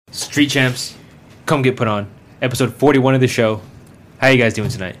Street Champs, come get put on. Episode 41 of the show. How you guys doing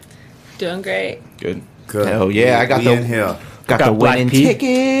tonight? Doing great. Good. Hell yeah, I got the winning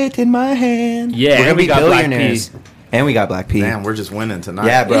ticket in my hand. Yeah, we're gonna be got billionaires. And we got Black P. Damn, we're just winning tonight.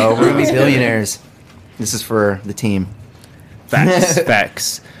 Yeah, bro, we're gonna be billionaires. This is for the team.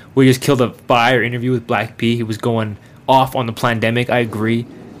 Facts. We just killed a fire interview with Black P. He was going off on the pandemic. I agree.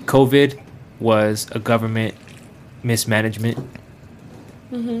 COVID was a government mismanagement.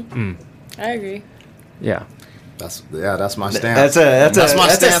 I agree. Yeah. That's my stance. That's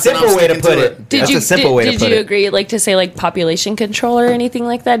a simple way to put it. Did you agree, like, to say, like, population control or anything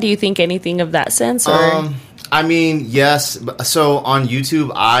like that? Do you think anything of that sense? Or? I mean, yes. So on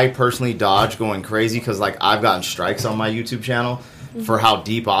YouTube, I personally dodge going crazy because, like, I've gotten strikes on my YouTube channel for how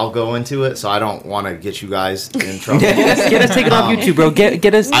deep I'll go into it. So I don't want to get you guys in trouble. Get us taken off YouTube, bro.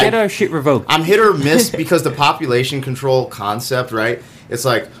 Get our shit revoked. I'm hit or miss because the population control concept, right? It's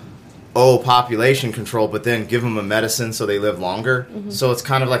like, population control, but then give them a medicine so they live longer. So it's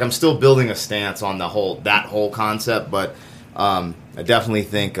kind of like I'm still building a stance on that whole concept, but I definitely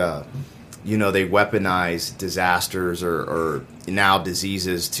think they weaponize disasters or now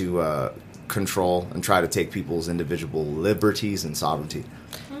diseases to control and try to take people's individual liberties and sovereignty.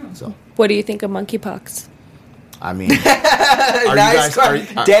 So, what do you think of monkeypox? I mean,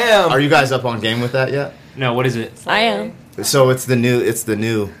 damn. Are you guys up on game with that yet? No, what is it? I am. So it's the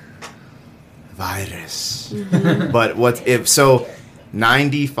new virus. But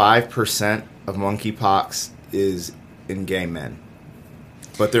 95% of monkeypox is in gay men.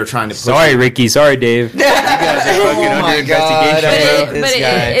 But they're trying to push Sorry, Ricky. Sorry, Dave. You guys are fucking under investigation. But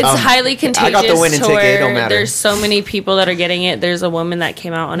it's highly contagious. I got the winning ticket. It don't matter. There's so many people that are getting it. There's a woman that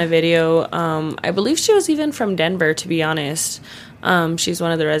came out on a video. I believe she was even from Denver, to be honest. She's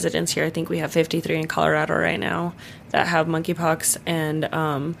one of the residents here. I think we have 53 in Colorado right now that have monkeypox,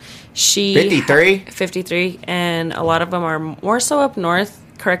 and she 53, and a lot of them are more so up north.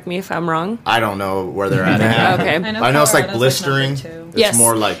 Correct me if I'm wrong. I don't know where they're at. Okay, I know it's like blistering. It's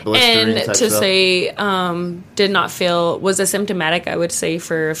more like blistering and type to stuff. say was asymptomatic. I would say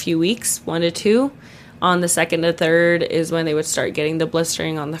for a few weeks, 1 to 2. On the 2nd to 3rd is when they would start getting the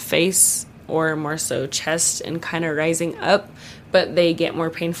blistering on the face, or more so chest, and kind of rising up. But they get more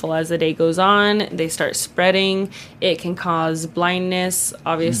painful as the day goes on. They start spreading. It can cause blindness,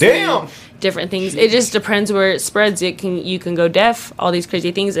 obviously. Damn. Different things. It just depends where it spreads. You can go deaf. All these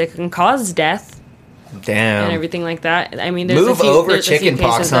crazy things. It can cause death. Damn. And everything like that. I mean, there's Move a few, over there's chicken a few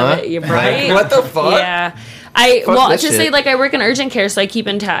pox, cases of huh? it. You're right. What the fuck? Yeah. Say, like, I work in urgent care, so I keep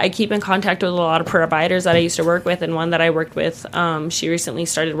in contact with a lot of providers that I used to work with, and one that I worked with, she recently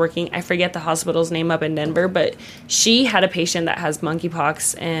started working. I forget the hospital's name up in Denver, but she had a patient that has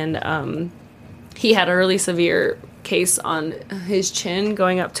monkeypox, and he had a really severe case on his chin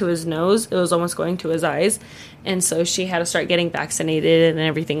going up to his nose. It was almost going to his eyes. And so she had to start getting vaccinated and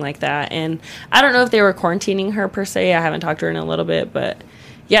everything like that. And I don't know if they were quarantining her per se. I haven't talked to her in a little bit, but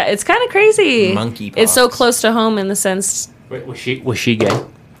yeah, it's kind of crazy. Monkeypox. It's so close to home in the sense. Wait, was she gay?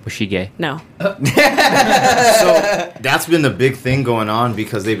 Was she gay? No. So that's been the big thing going on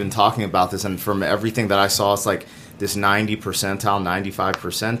because they've been talking about this, and from everything that I saw, it's like this 90 percentile, 95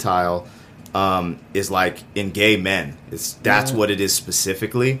 percentile is like in gay men. That's what it is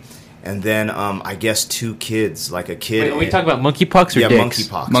specifically. And then I guess 2 kids, like a kid. Wait, are we talking about monkeypox or dicks?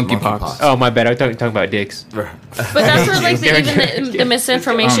 Monkeypox. Oh, my bad. I was talking about dicks. But that's where, like, the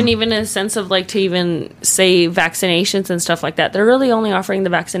misinformation, even in a sense of, like, to even say vaccinations and stuff like that, they're really only offering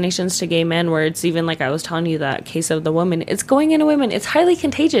the vaccinations to gay men, where it's even, like I was telling you, that case of the woman, it's going into women. It's highly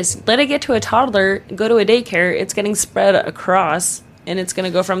contagious. Let it get to a toddler, go to a daycare, it's getting spread across, and it's going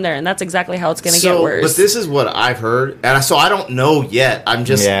to go from there. And that's exactly how it's going to get worse. But this is what I've heard. And so I don't know yet. I'm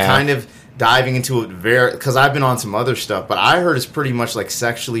just kind of diving into it because I've been on some other stuff. But I heard it's pretty much like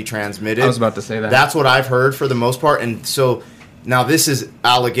sexually transmitted. I was about to say that. That's what I've heard for the most part. And so now this is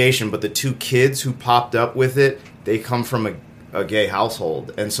allegation, but the 2 kids who popped up with it, they come from a gay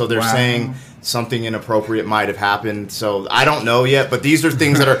household. And so they're saying something inappropriate might have happened. So I don't know yet. But these are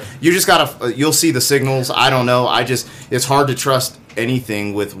things that are, you just got to, you'll see the signals. I don't know. It's hard to trust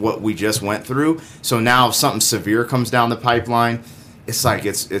anything with what we just went through. So now if something severe comes down the pipeline, it's like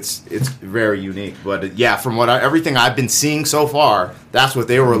it's very unique. But yeah, from everything I've been seeing so far, that's what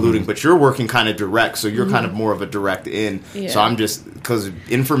they were alluding. But you're working kind of direct, so you're kind of more of a direct in. Yeah. So I'm just, because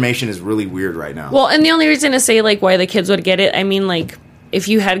information is really weird right now. Well, and the only reason to say, like, why the kids would get it, I mean, like, if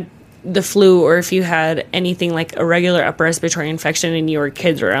you had the flu or if you had anything like a regular upper respiratory infection and your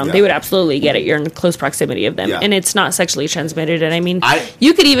kids were around, they would absolutely get it. You're in close proximity of them. Yeah. And it's not sexually transmitted. And I mean,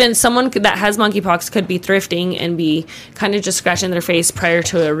 you could even, someone that has monkeypox could be thrifting and be kind of just scratching their face prior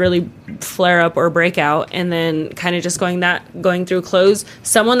to a really flare up or breakout, and then kind of just going through clothes.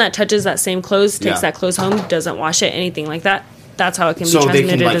 Someone that touches that same clothes, takes that clothes home, doesn't wash it, anything like that. That's how it can be transmitted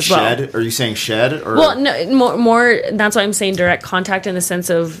they can, like, as well. Shed? Are you saying shed? Or? Well, no, more. That's why I'm saying direct contact in the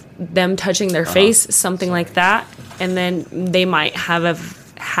sense of them touching their face, something like that, and then they might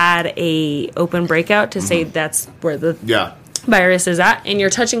have had a open breakout to say that's where the virus is at. And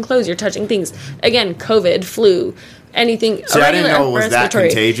you're touching clothes, you're touching things. Again, COVID, flu, anything. See, I didn't know it was that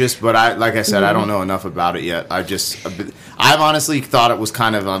contagious, but like I said, I don't know enough about it yet. I've honestly thought it was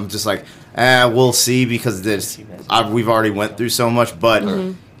kind of. I'm just like. We'll see, because we've already went through so much. But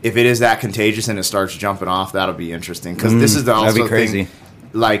if it is that contagious and it starts jumping off, that'll be interesting. Because this is the also thing,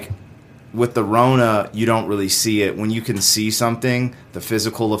 like with the Rona, you don't really see it. When you can see something, the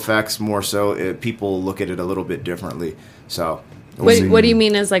physical effects more so, people look at it a little bit differently. So. What do you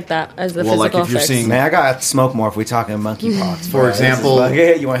mean as like that, as the physical effects? You're seeing, man, I got smoke more if we're talking monkeypox. For example,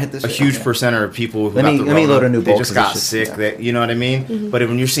 you want to hit this? A huge percenter of people who got the Rona, they just got sick. You know what I mean? But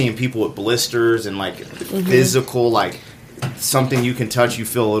when you're seeing people with blisters and like physical, like something you can touch, you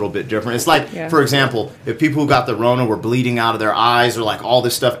feel a little bit different. It's like, for example, if people who got the Rona were bleeding out of their eyes or like all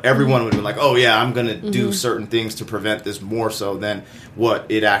this stuff, everyone would be like, oh yeah, I'm going to do certain things to prevent this more so than what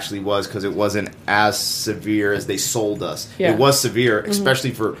it actually was, because it wasn't as severe as they sold us. It was severe,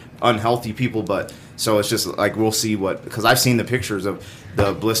 especially for unhealthy people, but so it's just like, we'll see because I've seen the pictures of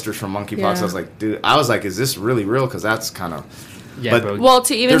the blisters from monkeypox. I was like, dude, is this really real? Because that's kind of... Yeah, but, well,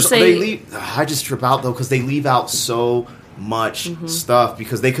 to even say... I just trip out, though, because they leave out so much stuff,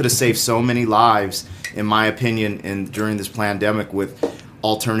 because they could have saved so many lives, in my opinion, during this pandemic with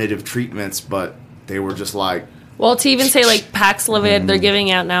alternative treatments, but they were just like... Well, to even say like Paxlovid, they're giving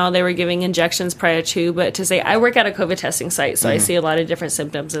out now. They were giving injections prior to, but to say I work at a COVID testing site, so I see a lot of different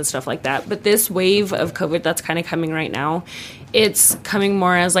symptoms and stuff like that. But this wave of COVID that's kind of coming right now, it's coming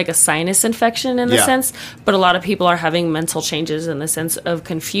more as like a sinus infection in the sense, but a lot of people are having mental changes in the sense of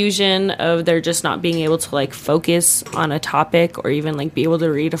confusion, of they're just not being able to like focus on a topic or even like be able to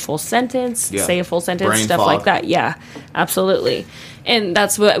read a full sentence, say a full sentence, brain stuff fog. like that. Yeah, absolutely. And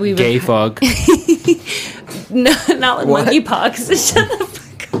that's what we've gay fog. No, not with monkeypox. Shut the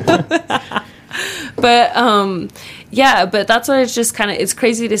fuck up. But but that's what it's just kind of, it's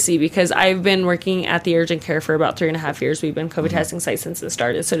crazy to see, because I've been working at the urgent care for about 3.5 years. We've been COVID testing site since it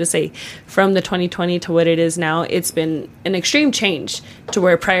started. So to say from the 2020 to what it is now, it's been an extreme change to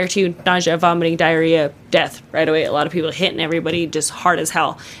where prior to nausea, vomiting, diarrhea, death right away. A lot of people hitting everybody just hard as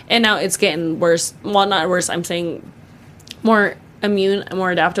hell. And now it's getting worse. Well, not worse. I'm saying more immune and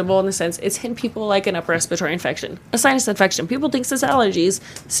more adaptable in the sense it's hitting people like an upper respiratory infection, a sinus infection. People think it's allergies,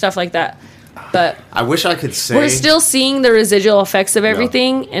 stuff like that. But I wish I could say we're still seeing the residual effects of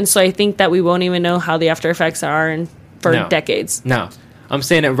everything, and so I think that we won't even know how the after effects are for decades. No, I'm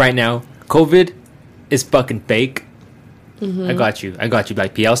saying it right now. COVID is fucking fake. I got you,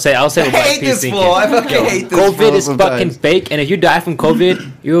 Black P. I'll say what Black P is thinking. I fucking hate this COVID is fucking fake, and if you die from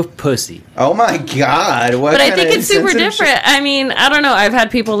COVID, you're a pussy. Oh my god! But I think it's super different. I mean, I don't know. I've had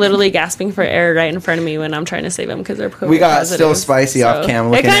people literally gasping for air right in front of me when I'm trying to save them because they're COVID. We got still spicy off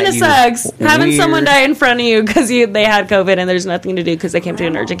cam. It kind of sucks having someone die in front of you because they had COVID and there's nothing to do because they came to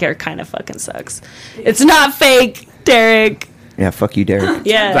an urgent care. Kind of fucking sucks. It's not fake, Derek. Yeah, fuck you, Derek.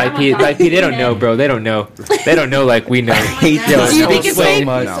 Yeah. Black P, they don't know, bro. They don't know. They don't know like we know. He Do you think it's fake?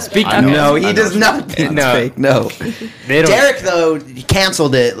 No, he does not think it's fake. No. Derek, though,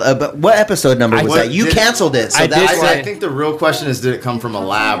 canceled it. But what episode number was that? You canceled it. So I think the real question is, did it come from a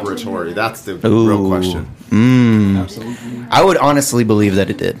laboratory? That's the real question. Absolutely. I would honestly believe that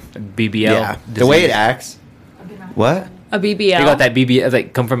it did. BBL. Yeah. The way it acts. What? A BBL. They got that BBL,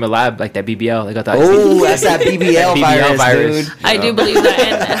 like, come from a lab, like that BBL. They got that. Oh, that's that BBL virus, dude. I do believe that.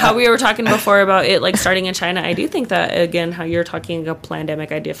 And how we were talking before about it, like, starting in China, I do think that, again, how you're talking a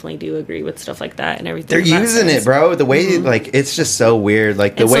pandemic, I definitely do agree with stuff like that and everything. They're using it, bro. The way, like, it's just so weird.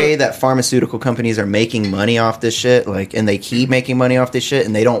 Like, the way that pharmaceutical companies are making money off this shit, like, and they keep making money off this shit,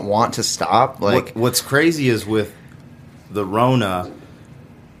 and they don't want to stop. Like, what's crazy is with the Rona,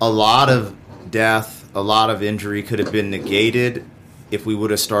 a lot of death, a lot of injury could have been negated if we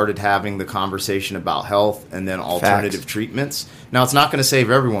would have started having the conversation about health and then alternative treatments. Now, it's not going to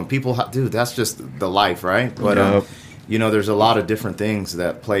save everyone. People, dude, that's just the life, right? But, there's a lot of different things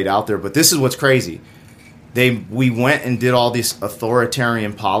that played out there. But this is what's crazy. We went and did all this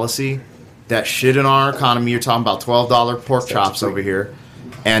authoritarian policy that shit in our economy. You're talking about $12 pork chops over here.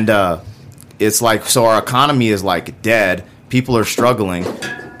 And it's like, so our economy is like dead. People are struggling.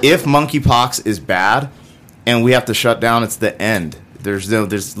 If monkeypox is bad and we have to shut down, it's the end. There's no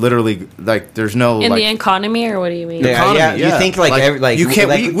in the economy, or what do you mean? Economy, You think like you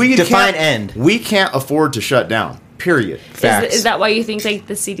can't we define can't, end. We can't afford to shut down. Period. Facts. Is that why you think like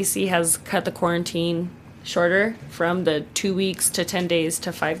the CDC has cut the quarantine shorter from the 2 weeks to 10 days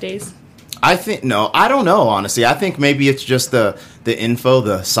to 5 days? I think I don't know, honestly. I think maybe it's just the info,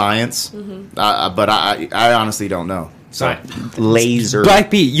 the science, but I honestly don't know. So laser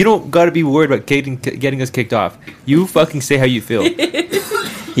Black Pete, you don't got to be worried about getting us kicked off. You fucking say how you feel.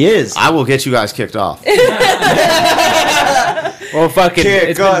 He is. I will get you guys kicked off. Well, fucking,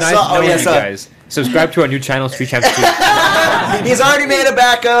 it's been nice knowing you guys. Subscribe to our new channel, Street Champs 2. He's already made a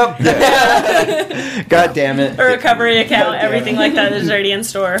backup. God damn it. A recovery account, everything like that is already in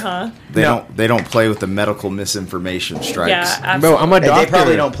store, huh? They don't play with the medical misinformation strikes. Yeah, absolutely. Bro, I'm a doctor. They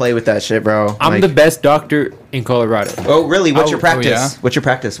probably don't play with that shit, bro. I'm the best doctor in Colorado. Oh, really? What's your practice? yeah? What's your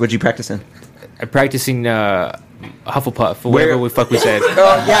practice? What'd you practice in? I'm practicing Hufflepuff, or whatever the fuck we said.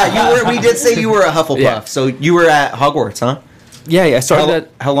 Oh, yeah, we did say you were a Hufflepuff. Yeah. So you were at Hogwarts, huh? Yeah, I started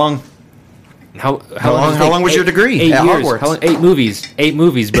How long? How long was your degree 8 at years. Hogwarts? 8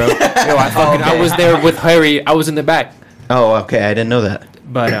 movies, bro. Yo, I was there with Harry. I was in the back. Oh, okay. I didn't know that.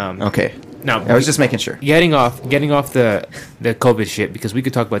 But Okay. no, I was just making sure. getting off the COVID shit, because we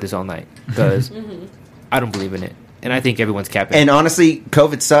could talk about this all night, because I don't believe in it, and I think everyone's capping. And honestly,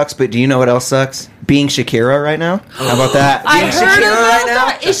 COVID sucks, but do you know what else sucks? Being Shakira right now. How about that? I Being heard Shakira about right now.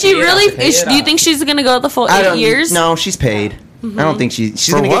 that. Is she really? Do you think she's gonna go the full 8 years? No, she's paid. I don't think she's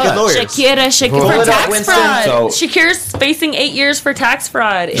For going to get good what? lawyers. Shakira Pull for it up, tax Winston. fraud. So- Shakira's facing 8 years for tax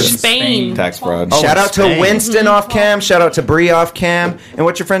fraud in Spain. Tax fraud. Shout out to Spain. Winston off cam. Shout out to Bree off cam. And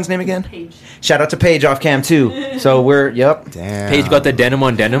what's your friend's name again? Paige. Shout out to Paige off cam too. So Damn. Paige got the denim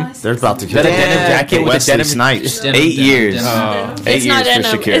on denim. They're about to Is that a kill denim jacket with a Wesley denim? Snipes. 8 years. 8 It's years not for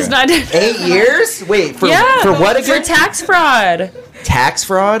denim. Shakira. It's not denim. 8 years? Wait, for what For again? tax fraud. Tax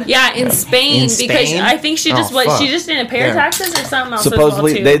fraud? Yeah, in Spain, In because Spain? I think she just Oh, fuck. she just didn't pay her Yeah. taxes or something else.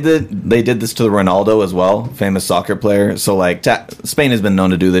 Supposedly as well, too. they did this to Ronaldo as well, famous soccer player. So like Spain has been known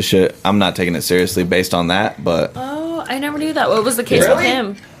to do this shit. I'm not taking it seriously based on that, but Oh, I never knew that. What was the case with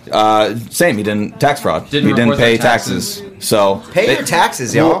him? same. He didn't tax fraud. Didn't he didn't report pay their taxes. So Pay your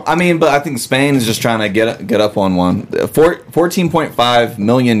taxes, y'all. Well, I mean, but I think Spain is just trying to get up on one. 14.5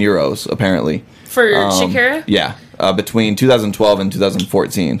 million euros apparently. For Shakira? Yeah, between 2012 and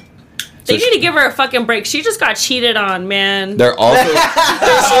 2014. They need to give her a fucking break. She just got cheated on, man. They're also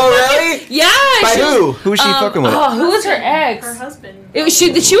Oh, really? Yeah. By she was- who? Who's she fucking with? Oh, who was her ex? Her husband. It was,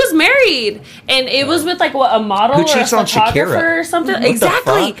 she was married, and it was with like what, a model Who or a cheats on photographer Shakira? or something. What the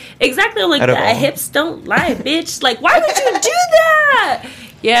Exactly, fuck? exactly. Like Out of that. all. Hips don't lie, bitch. Like, why would you do that?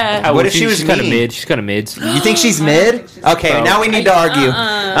 Yeah. What if she was she's kind of mean? mid? She's kind of mids. You think she's mid? Okay, Bro. now we need to argue.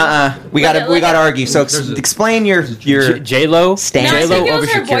 We got Look to at- argue. So explain your J Lo. Stan. No, I J Lo think it over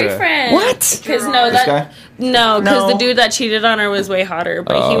was her Shakira. boyfriend. What? Because This guy? because No. the dude that cheated on her was way hotter,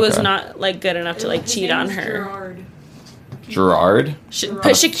 but he was okay. not like good enough to like cheat on her. Gerard.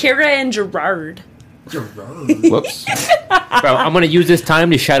 Put Shakira and Gerard. Whoops. Bro, I'm gonna use this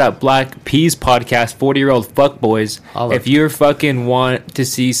time to shout out Black Peas podcast, 40-year-old fuckboys. Holla. If you fucking want to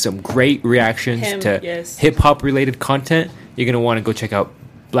see some great reactions Him, to yes. hip hop related content, you're gonna want to go check out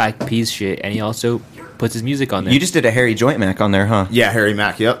Black Peas shit, and he also puts his music on there. You just did a Harry Joint Mac on there, huh? Yeah, Harry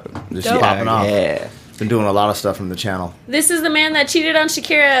Mack. Yep, just Dope. popping off. Yeah. Been doing a lot of stuff from the channel. This is the man that cheated on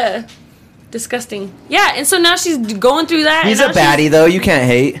Shakira. Disgusting. Yeah, and so now she's going through that. He's and a now she's- baddie, though. You can't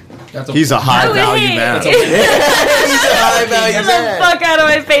hate. He's a high Oh, value hey. man. Get the fuck out of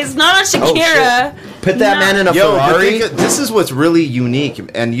my face. Not on Shakira. Put that man in a Yo, but Ferrari. this is what's really unique,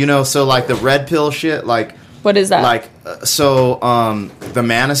 and so like the red pill shit, like What is that? the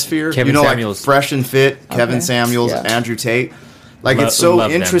Manosphere, Kevin like Samuels. Fresh and Fit, Kevin Okay. Samuels, Yeah. Andrew Tate. Like Lo- it's so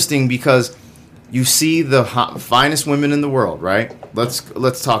love them. interesting because you see the finest women in the world, right? Let's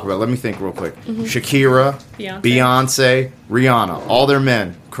talk about it. Let me think real quick. Shakira, Beyonce, Rihanna, all their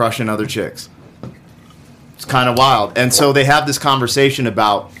men crushing other chicks. It's kind of wild. And so they have this conversation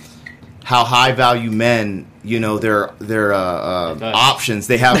about how high value men, their options.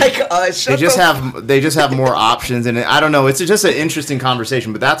 They have they just have more options, and I don't know. It's just an interesting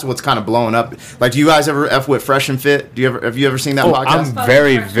conversation, but that's what's kind of blowing up. Like, do you guys ever f with Fresh and Fit? Have you ever seen that Oh, podcast? I'm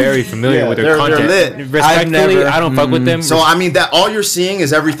very, very familiar Yeah, with their they're content. lit. Respectfully, I've never- I don't fuck with them. So I mean, that all you're seeing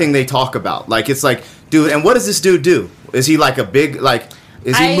is everything they talk about. Like, it's like, dude, and what does this dude do? Is he like a big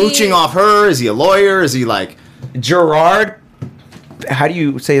Is he mooching off her? Is he a lawyer? Is he like Gerard. How do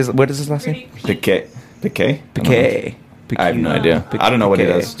you say what is his last name? Piquet. Piquet. I have no idea. I don't know what he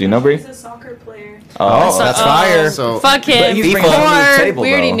does. Do you know, Bree? He's a soccer player. Oh, that's fire. So Fuck him. he's bringing it to the table,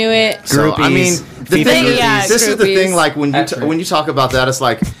 We already though. knew it. So, I mean, the thing is, Yeah, this is the groupies. thing. Like when you talk about that, it's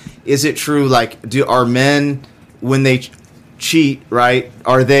like, is it true? Like, are men when they cheat, right?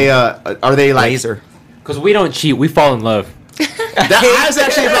 Are they like? Laser. Because we don't cheat, we fall in love. I was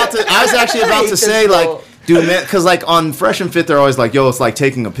actually about to say, like, dude, man, because like on Fresh and Fit, they're always like, yo, it's like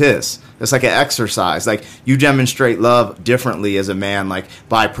taking a piss. It's like an exercise. Like, you demonstrate love differently as a man, like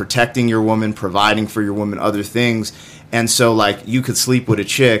by protecting your woman, providing for your woman, other things. And so, like, you could sleep with a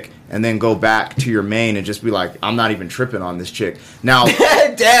chick and then go back to your main and just be like, I'm not even tripping on this chick. Now,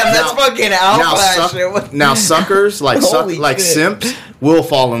 Damn, that's fucking alpha. now suckers, like Holy shit. simps, will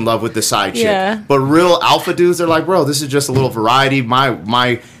fall in love with the side chick. Yeah. But real alpha dudes are like, bro, this is just a little variety.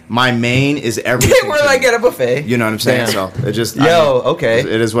 My main is everything. We're to like me. at a buffet. You know what I'm saying? Damn. So it just Okay. it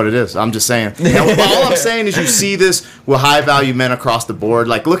is what it is. I'm just saying. And all I'm saying is you see this with high value men across the board.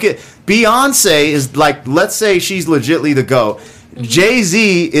 Like, look at Beyonce is like, let's say she's legitly the GOAT.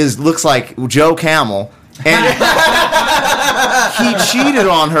 Jay-Z looks like Joe Camel, and he cheated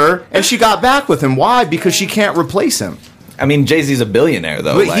on her, and she got back with him. Why? Because she can't replace him. I mean, Jay-Z's a billionaire,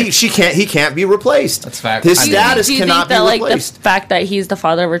 though. But Like, he can't be replaced. That's fact. His I mean, status Do you cannot think that be like replaced. the fact that he's the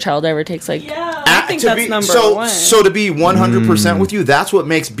father of her child ever takes like? Yeah, I think To that's be- number so, one. So to be 100% with you, that's what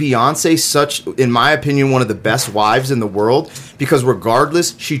makes Beyonce such, in my opinion, one of the best wives in the world. Because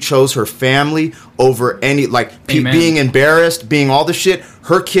regardless, she chose her family over any, like, being embarrassed, being all the shit.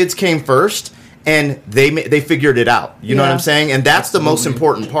 Her kids came first. And they figured it out. You know what I'm saying? And that's the most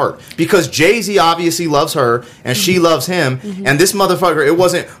important part. Because Jay-Z obviously loves her, and she loves him. And this motherfucker, it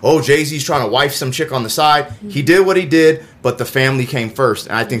wasn't, oh, Jay-Z's trying to wife some chick on the side. He did what he did, but the family came first.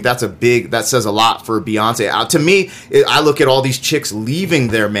 And I think that says a lot for Beyonce. To me, I look at all these chicks leaving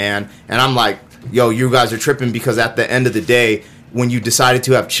their man, and I'm like, yo, you guys are tripping, because at the end of the day, when you decided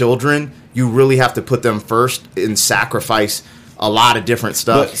to have children, you really have to put them first and sacrifice a lot of different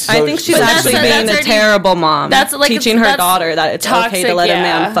stuff. I think she's actually being a terrible mom. That's like teaching her that's daughter that it's okay to toxic, let a yeah.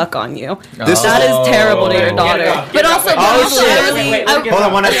 man fuck on you. This That is terrible to your Get it daughter. off. But also, Hold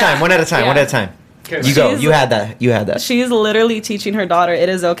on, one at a time. One at a time. Yeah. One at a time. You go. She's- You had that. You had that. She's literally teaching her daughter it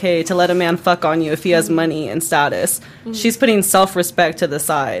is okay to let a man fuck on you if he has money and status. She's putting self-respect to the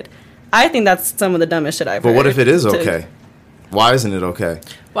side. I think that's some of the dumbest shit I've heard. But what if it is to- okay? Why isn't it okay?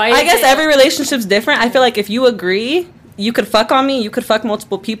 I guess every relationship's different. I feel like if you agree, you could fuck on me, you could fuck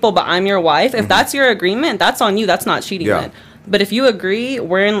multiple people, but I'm your wife. If that's your agreement, that's on you. That's not cheating Yeah. then. But if you agree,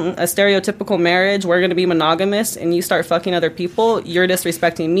 we're in a stereotypical marriage, we're going to be monogamous, and you start fucking other people, you're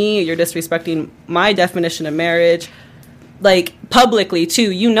disrespecting me, you're disrespecting my definition of marriage. Like, publicly,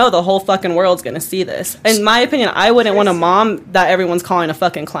 too. You know the whole fucking world's going to see this. In my opinion, I wouldn't want a mom that everyone's calling a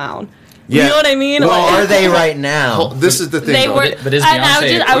fucking clown. Yeah. You know what I mean? Well, Like- are they right now? This is the thing. They though. were, But is and I was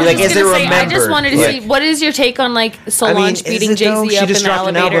Beyonce- just, I was Like, just is it gonna say, I just remembered? wanted to Like- see what is your take on like Solange beating is it though? Jay Z She up in just the dropped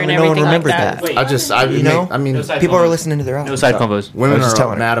an elevator album and and no one everything like remembered that. that. You know, I mean, No side People are combos. listening to their album. No side combos. women I was just are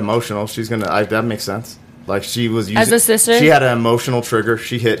telling her. mad emotional. She's gonna. That makes sense. Like, she was using, As a sister? She had an emotional trigger.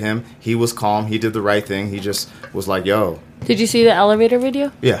 She hit him. He was calm. He did the right thing. He just was like, "Yo, Did you see the elevator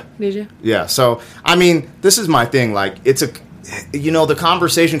video? yeah, Did you? yeah." So, I mean, this is my thing. Like, it's the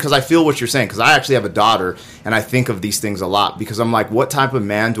conversation, because I feel what you're saying, because I actually have a daughter, and I think of these things a lot, because I'm like, what type of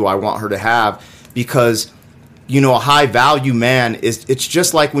man do I want her to have? Because, a high value man it's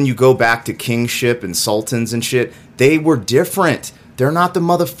just like when you go back to kingship and sultans and shit, they were different. They're not the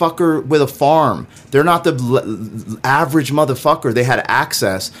motherfucker with a farm. They're not the average motherfucker. They had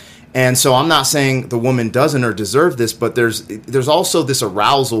access. And so I'm not saying the woman doesn't or deserve this, but there's also this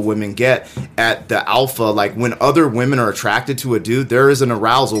arousal women get at the alpha. Like, when other women are attracted to a dude, there is an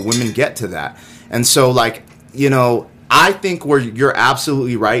arousal. Women get to that. And so, like, I think where you're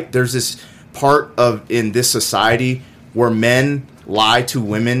absolutely right. There's this part in this society where men lie to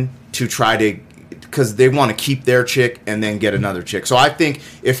women to try to, because they want to keep their chick and then get another chick. So I think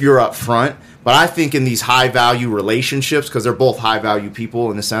if you're up front, but I think in these high value relationships, because they're both high value people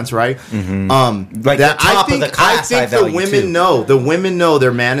in a sense, right? Mm-hmm. Like the top of the class, I high think the value, women too. know. The women know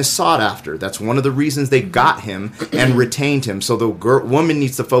their man is sought after. That's one of the reasons they got him and retained him. So the woman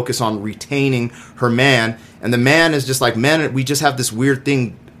needs to focus on retaining her man, and the man is just like, men, we just have this weird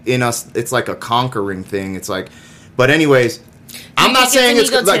thing in us. It's like a conquering thing. It's like, but anyways, I'm not saying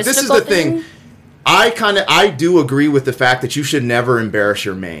it's like, this is the thing. I do agree with the fact that you should never embarrass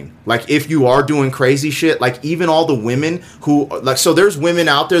your main. Like, if you are doing crazy shit, like, even all the women who, like, so there's women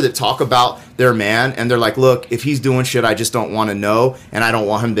out there that talk about their man and they're like, look, if he's doing shit, I just don't want to know, and I don't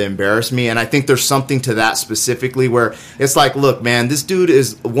want him to embarrass me. And I think there's something to that specifically where it's like, look, man, this dude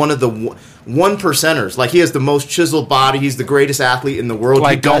is one of the one percenters. Like he has the most chiseled body. He's the greatest athlete in the world.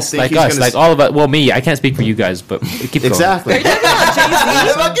 Like us, like us, like all of us. Well, me, I can't speak for you guys, but keep going. Exactly. Are you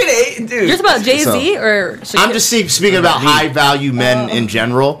talking about Jay-Z? Dude. You're talking about Jay-Z or Shakira? I'm just speaking about high value men in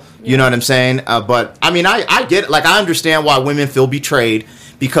general. You know what I'm saying? But I mean, I get it. Like I understand why women feel betrayed.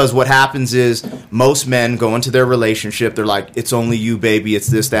 Because what happens is most men go into their relationship, they're like, it's only you, baby, it's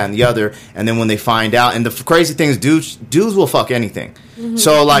this, that, and the other. And then when they find out, and the crazy thing is dudes will fuck anything. Mm-hmm.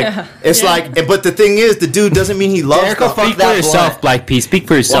 So, like, it's like, but the thing is, the dude doesn't mean he loves Derek will fuck Speak for yourself, Black P. Speak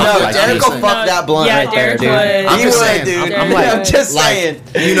for yourself. Well, no, Black Derek P. will fuck that blunt Yeah, right Derek there, dude. would. I'm just saying, dude. I'm just saying.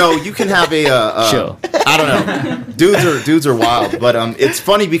 You know, you can have a Chill. I don't know. Dudes are wild. But it's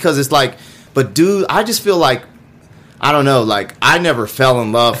funny because it's like, but dude, I just feel like, I don't know, like, I never fell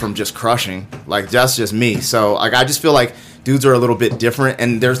in love from just crushing. Like, that's just me. So, like, I just feel like dudes are a little bit different.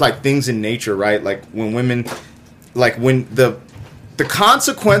 And there's, like, things in nature, right? Like, when women, like, when the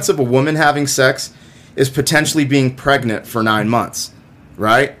consequence of a woman having sex is potentially being pregnant for 9 months,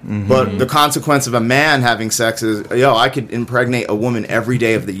 right? Mm-hmm. But the consequence of a man having sex is, I could impregnate a woman every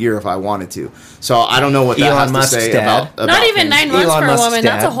day of the year if I wanted to. So I don't know what that Elon has Musk's to say dad. about Not even things. 9 months Elon for a Musk's woman.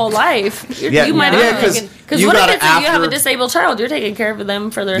 That's dad. a whole life. Yeah. You might Yeah, have 'cause because you what if gotta it's you have a after- disabled child? You're taking care of them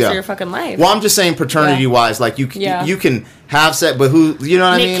for the rest of your fucking life. Well, I'm just saying paternity wise, like you can have sex, but who, you know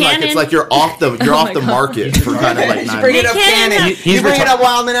what I Nick mean? Like it's Cannon? like you're off the market for kind of like 9 Bring it months. up, Cannon. He's You bring it up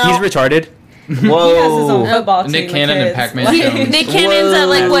wild and out. He's retarded. He has his own Whoa. football team. Nick with Cannon and kids. Pac-Man Jones. Nick Cannon's at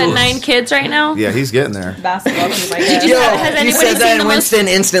like what 9 kids right now. Yeah, he's getting there. Basketball team, I Did guess. you- Yo, Has he anybody said seen that the and most- Winston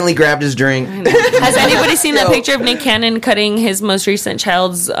instantly grabbed his drink. Has anybody seen that Yo. picture of Nick Cannon cutting his most recent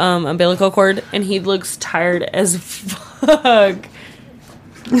child's umbilical cord? And he looks tired as fuck. Have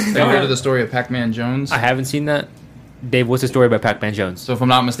you heard of the story of Pac-Man Jones? I haven't seen that. Dave, what's the story about Pac-Man Jones? So if I'm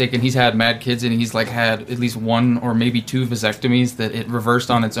not mistaken, he's had mad kids and he's like had at least 1 or maybe 2 vasectomies that it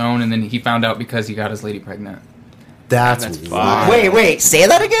reversed on its own, and then he found out because he got his lady pregnant. That's wild. Wait, say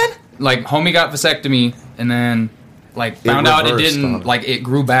that again? Like homie got vasectomy and then like found out it reversed on didn't, him. like it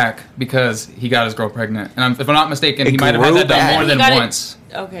grew back because he got his girl pregnant. And if I'm not mistaken, It he might have had grew that done back. more than He got it- once.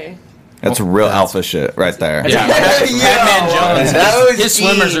 Okay. That's real alpha shit right there. Yeah, Pac-Man Jones. that was His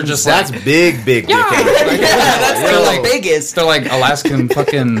swimmers are just That's like big dickhead. That's They're the like- biggest. they're like Alaskan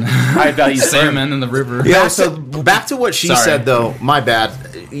fucking High value salmon in the river. Yeah, so back to what she Sorry. said, though. My bad.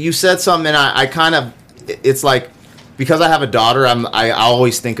 You said something, and I kind of, it's like, because I have a daughter, I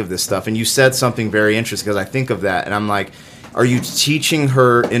always think of this stuff. And you said something very interesting because I think of that, and I'm like, are you teaching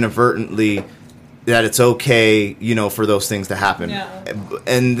her inadvertently that it's okay, for those things to happen? Yeah.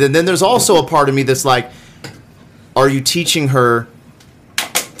 And then there's also a part of me that's like, are you teaching her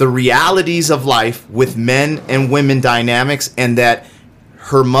the realities of life with men and women dynamics, and that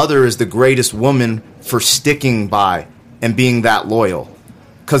her mother is the greatest woman for sticking by and being that loyal?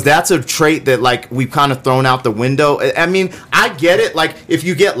 Because that's a trait that, like, we've kind of thrown out the window. I mean, I get it, like, if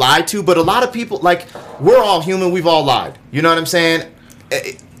you get lied to, but a lot of people, like, we're all human, we've all lied. You know what I'm saying?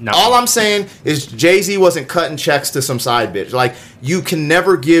 No. All I'm saying is Jay-Z wasn't cutting checks to some side bitch. Like, you can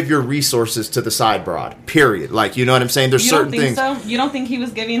never give your resources to the side broad, period. Like, you know what I'm saying? There's You certain don't think things. so? You don't think he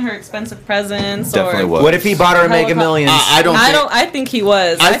was giving her expensive presents? Definitely or was. What if he bought her a Mega Millions? I don't think, I think he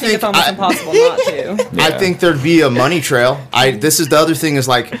was. I I think it's think almost I- impossible not to. I think there'd be a money trail. This is the other thing is,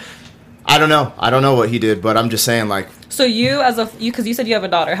 like, I don't know what he did, but I'm just saying, like, So because you said you have a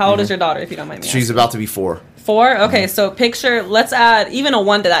daughter. How old is your daughter, if you don't mind me she's asking? about to be 4. 4? Okay, so picture, let's add even a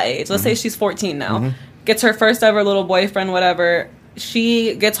 1 to that age. Let's say she's 14 now. Gets her first ever little boyfriend, whatever.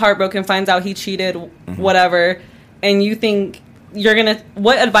 She gets heartbroken, finds out he cheated, whatever. And you think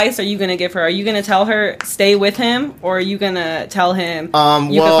what advice are you going to give her? Are you going to tell her, stay with him? Or are you going to tell him, you can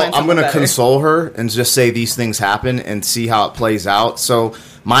Well, find I'm someone going to better? console her and just say these things happen and see how it plays out. So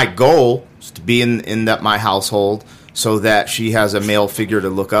my goal is to be in my household so that she has a male figure to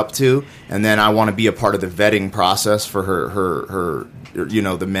look up to, and then I want to be a part of the vetting process for her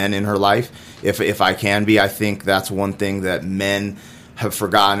the men in her life. If I can be, I think that's one thing that men have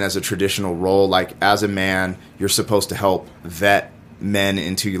forgotten as a traditional role. Like, as a man, you're supposed to help vet men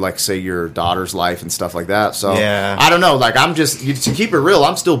into, like, say, your daughter's life and stuff like that. So Yeah. I don't know. Like, to keep it real,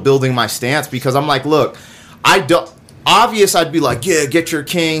 I'm still building my stance because I'm like, look, obvious I'd be like, yeah, get your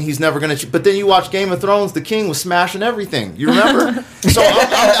king. He's never going to... But then you watch Game of Thrones, the king was smashing everything. You remember? So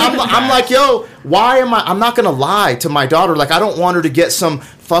I'm like, yo, why am I... I'm not going to lie to my daughter. Like, I don't want her to get some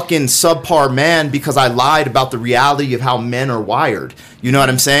fucking subpar man because I lied about the reality of how men are wired. You know what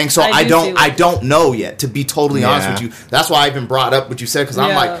I'm saying? So I don't know yet, to be totally honest with you. That's why I even brought up what you said, because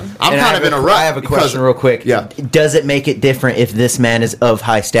I'm kind of in a rut. I have a question real quick. Yeah. Does it make it different if this man is of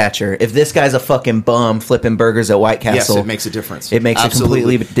high stature? If this guy's a fucking bum flipping burgers at White Castle? Yes, it makes a difference. It makes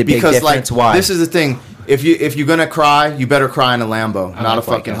Absolutely. a completely big difference. Why? This is the thing. If you're gonna cry, you better cry in a Lambo, not a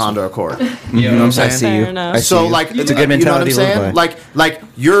fucking Honda Accord. You know what I'm saying? I see you. I see So you. like, it's a good mentality. You know what I'm saying? Like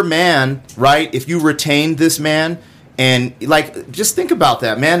your man, right? If you retain this man, and like, just think about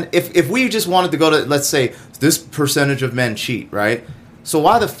that, man. If we just wanted to go to, let's say, this percentage of men cheat, right? So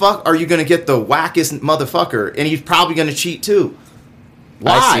why the fuck are you gonna get the wackest motherfucker, and he's probably gonna cheat too?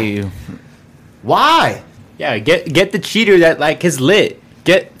 Why? I see you. Why? Yeah, get the cheater that like is lit.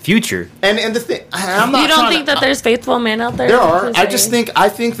 Get Future. And the thing, I'm not. You don't think that there's faithful men out there? There are. I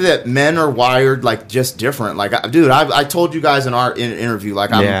think that men are wired like just different. Like, dude, I told you guys in our interview,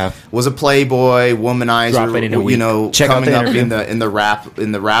 like, I was a playboy, womanizer, you know, coming up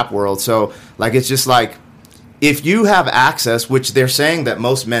in the rap world. So like, it's just like, if you have access, which they're saying that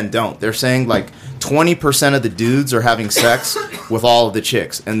most men don't. They're saying like 20% of the dudes are having sex with all of the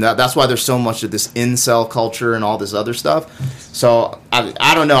chicks, and that's why there's so much of this incel culture and all this other stuff. So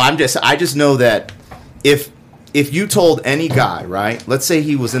I don't know. I just know that if you told any guy, right, let's say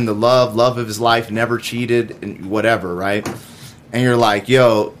he was in the love of his life, never cheated and whatever, right, and you're like,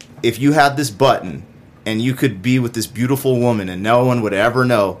 yo, if you had this button and you could be with this beautiful woman and no one would ever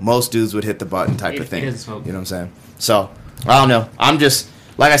know, most dudes would hit the button type of thing. You know what I'm saying? So I don't know. I'm just,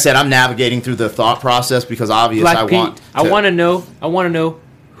 like I said, I'm navigating through the thought process because obviously I want to know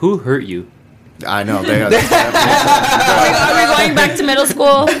who hurt you. I know. Are we going back to middle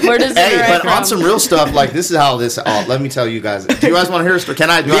school? Where does it on some real stuff, like, this is how this. Let me tell you guys. Do you guys want to hear a story? Can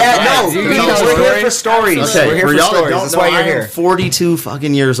I? We're here for stories. Okay, we're here for for y'all stories. that don't That's know, why you're I here. am 42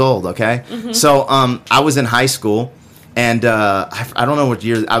 fucking years old. Okay, so I was in high school, and I don't know what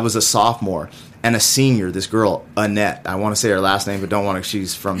year. I was a sophomore. And a senior, this girl, Annette. I want to say her last name, but don't want to.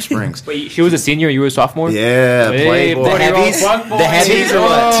 She's from Springs. Wait, she was a senior. You were a sophomore. Yeah, Playboy. The heavies or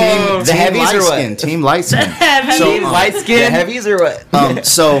what? The heavies or what? Team light skin. Light skin. The heavies or what?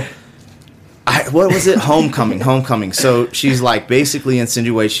 So, what was it? Homecoming. So she's like basically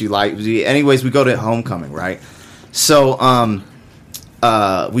insinuates she like. Anyways, we go to homecoming, right? So,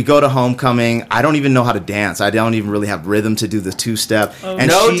 we go to homecoming. I don't even know how to dance. I don't even really have rhythm to do the two-step. And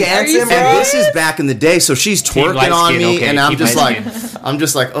dancing, bro. And this is back in the day, so she's twerking on me, okay, and I'm just like,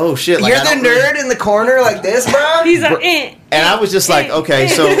 oh shit! Like, you're the nerd in the corner like this, bro. He's like, and I was just like, okay.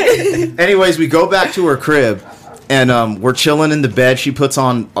 So, anyways, we go back to her crib. And we're chilling in the bed. She puts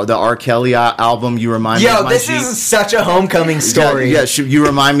on the R. Kelly album. You remind me of my this Jeep. is such a homecoming story. Yeah, you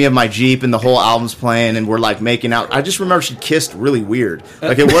remind me of my Jeep, and the whole album's playing, and we're like making out. I just remember she kissed really weird.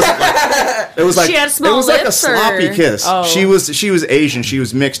 Like, it wasn't like it was like she had small it was like a lips, sloppy kiss. Oh. She was Asian. She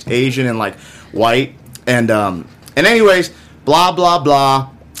was mixed Asian and like white. And anyways, blah blah blah.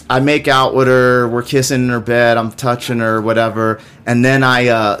 I make out with her. We're kissing in her bed. I'm touching her, whatever. And then I've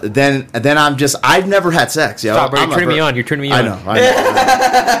never had sex. Yo. Stop, bro. You're turning me on. You're turning me on. I know.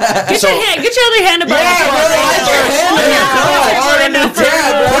 Get your other hand above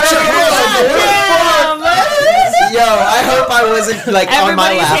Yo, I hope I wasn't like on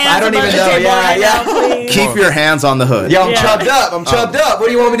my lap. I don't even know. Yeah. Keep your hands on the hood. Yo, I'm chubbed up. What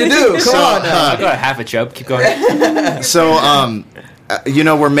do you want me to do? Come on. I got half a chub. Keep going. So,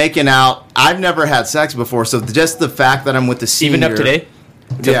 we're making out. I've never had sex before, so just the fact that I'm with the senior. Even up today?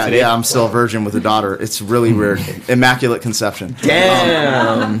 Yeah, I'm still a virgin with a daughter. It's really weird. Immaculate conception.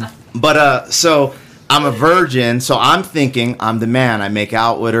 Damn. So I'm a virgin, so I'm thinking I'm the man. I make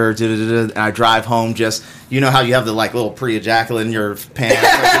out with her, and I drive home just, you know how you have the like little pre-ejaculate in your pants?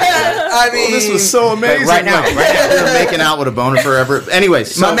 I mean, this was so amazing. Right now. We were making out with a boner forever.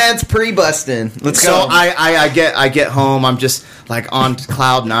 Anyways, my man's pre-busting. Let's go. So I get home. I'm just like on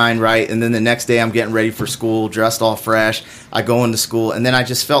cloud 9, right? And then the next day I'm getting ready for school, dressed all fresh. I go into school, and then I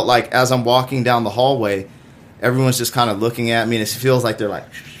just felt like as I'm walking down the hallway, everyone's just kind of looking at me, and it feels like they're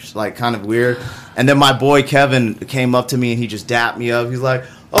like kind of weird. And then my boy Kevin came up to me, and he just dapped me up. He's like,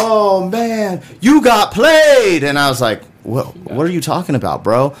 "Oh man, you got played!" And I was like, "What are you talking about,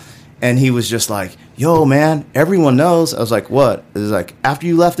 bro?" And he was just like, "Yo, man, everyone knows." I was like, "What?" It was like, after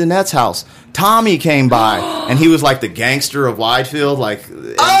you left Annette's house, Tommy came by, and he was like the gangster of Widefield. Like,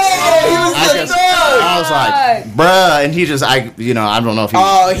 I was like, bruh, and he just, I don't know if he.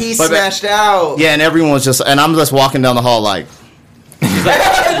 He smashed out. Yeah, and everyone was just, and I'm just walking down the hall like. Who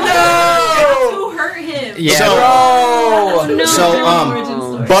hurt him? Yeah. So,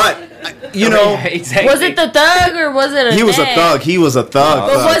 but you know, exactly. Was it the thug or was it a he was a net? thug. He was a thug.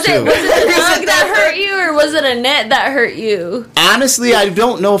 But was too. it the thug that hurt you or was it a net that hurt you? Honestly, I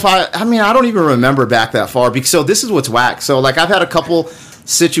don't know if I mean, I don't even remember back that far. So this is what's whack. So, like, I've had a couple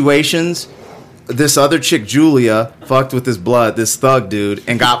situations. This other chick, Julia, fucked with this thug dude,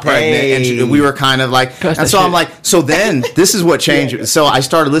 and got pregnant. And we were kind of like, and so I'm like, so then this is what changed. So I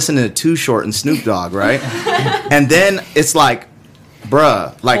started listening to Too Short and Snoop Dogg, right? And then it's like,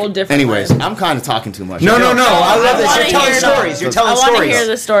 bruh, like, anyways, life. I'm kind of talking too much. No. I love this. You're telling stories. You're telling stories. I want to hear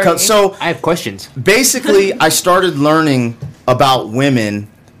the story. So I have questions. Basically, I started learning about women,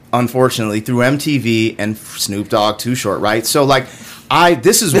 unfortunately, through MTV and Snoop Dogg, Too Short, right? So, like,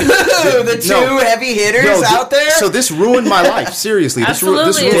 this is the two heavy hitters out there. So this ruined my life. Seriously, this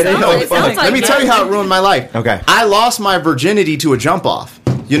ruined. Let me tell you how it ruined my life. Okay, I lost my virginity to a jump off.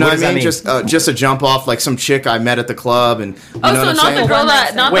 You know what I mean? Just a jump off, like some chick I met at the club, and you know what I'm saying? The girl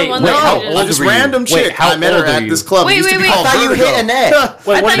that, not the one that. No, this random chick I met her at this club. Wait. I thought you hit a net. No,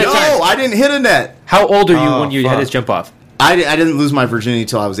 I didn't hit a net. How old are you when you had this jump off? I didn't lose my virginity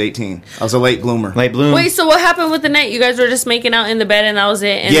until I was 18. I was a late bloomer. Wait, so what happened with the night? You guys were just making out in the bed and that was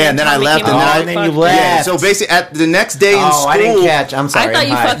it? And then I left. And then you left. Yeah, so basically, at the next day in school... I didn't catch. I'm sorry. I thought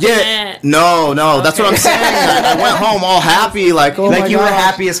you fucked net. No. That's what I'm saying. I went home all happy. Like, oh my God. You were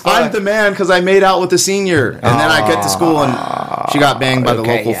happy as fuck. I'm the man because I made out with a senior. And then I get to school and she got banged by the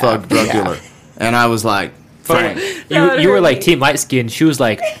local thug drug dealer. And I was like... Fine. You were like team light skin. She was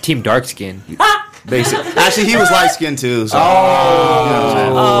like team dark skin. Basically, actually, he was light skinned too. So. I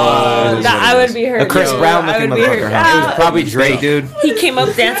would be hurt. A Chris Brown looking motherfucker. It was probably Drake, dude. He came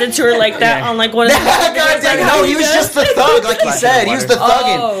up dancing to her like that on like one of the. No, he was just the thug, like he said. He was the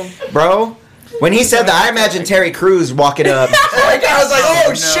thugging, bro. When he said that, I imagined Terry Crews walking up. Like, I was like,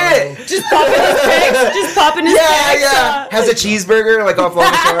 oh shit! Just popping his pecs. Just popping his pecs. Yeah. Has a cheeseburger like off on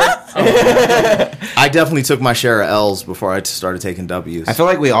the car. I definitely took my share of L's before I started taking W's. I feel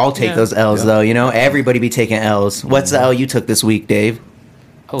like we all take those L's though. You know, everybody be taking L's. What's the L you took this week, Dave?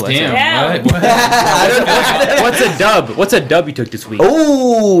 Oh, damn! What's a dub? What's a dub you took this week?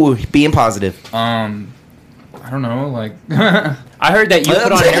 Ooh, being positive. I don't know, like I heard that you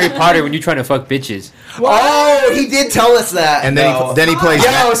put on Harry Potter when you're trying to fuck bitches. Oh, he did tell us that. And then he plays.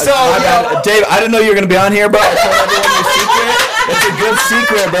 Dave, I didn't know you were gonna be on here, bro. I told everyone your secret. It's a good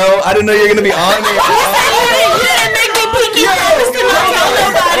secret, bro. I didn't know you were gonna be on here. You didn't make me pinky promise to not tell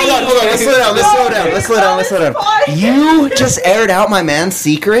nobody. Hold on. Let's slow down. You just aired out my man's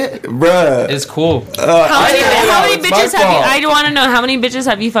secret, bruh. It's cool. How many bitches have you? I want to know how many bitches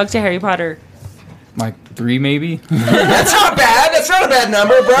have you fucked to Harry Potter? Like 3, maybe. That's not bad. That's not a bad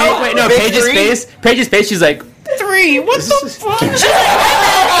number, bro. Wait, no. Paige's face. She's like 3. What the fuck?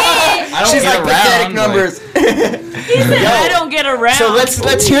 She's like pathetic numbers. He said, I don't get around. So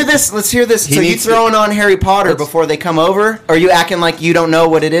let's hear this. So you throwing on Harry Potter before they come over? Or are you acting like you don't know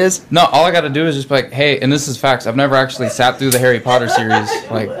what it is? No, all I got to do is just be like, hey, and this is facts. I've never actually sat through the Harry Potter series.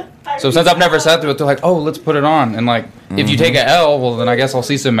 So since I've never sat through it, they're like, oh, let's put it on. And like, if you take an L, well, then I guess I'll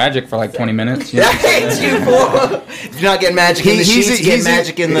see some magic for like 20 minutes. You know? If you're not getting magic in the sheets, get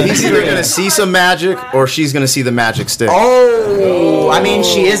magic in the... He's either going to see some magic or she's going to see the magic stick. Oh, I mean,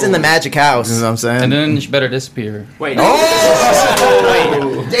 she is in the magic house. You know what I'm saying? And then she better disappear. Wait.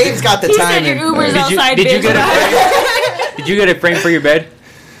 Oh! Wait. Dave's got the time. He said your Uber's outside, did you get a frame for your bed?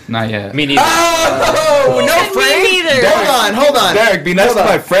 Not yet. Me neither. Oh, no frame either. Hold on. Derek, be nice to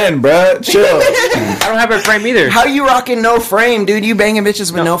my friend, bro. Chill. I don't have a frame either. How you rocking no frame, dude? You banging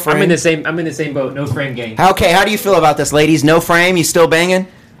bitches with no frame? I'm in the same boat. No frame gang. Okay, how do you feel about this, ladies? No frame? You still banging?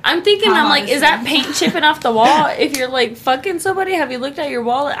 I'm thinking, I'm like, is that paint chipping off the wall? If you're like fucking somebody, have you looked at your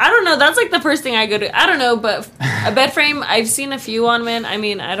wall? I don't know. That's like the first thing I go to. I don't know, but a bed frame, I've seen a few on men. I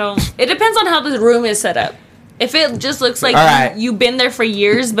mean, it depends on how the room is set up. If it just looks like you've been there for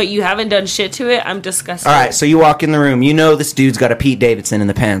years, but you haven't done shit to it, I'm disgusted. All right, so you walk in the room. You know this dude's got a Pete Davidson in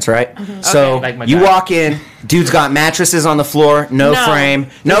the pants, right? Mm-hmm. So like you walk in. Dude's got mattresses on the floor. No frame.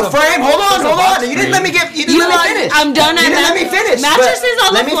 No frame. Hold on. You didn't let me finish. I'm done at You didn't let me finish. Mattresses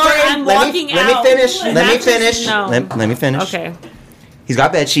on the floor. I'm walking out. Let me finish. No. Let me finish. Okay. He's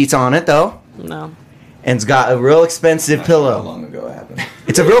got bed sheets on it, though. No. And it's got a real expensive pillow. How long ago it happened?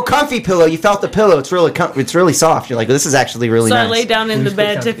 It's a real comfy pillow. You felt the pillow. It's really soft. You're like, this is actually really nice. So I lay down in the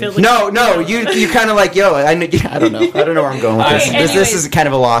bed to feel the No. You kind of like, yo. I don't know. I don't know where I'm going with this. This is kind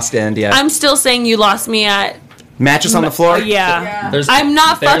of a lost end. Yeah. I'm still saying you lost me at mattress on the floor. Yeah. I'm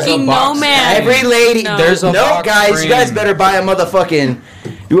not fucking no man. Every lady. No. There's a box guys. spring. You guys better buy a motherfucking.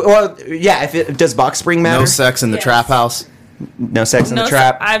 Well, yeah. If it does, box spring matter? No sex in the trap house. No sex in the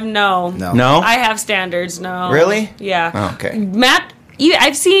trap. No. No. I have standards. No. Really? Yeah. Oh, okay. Matt,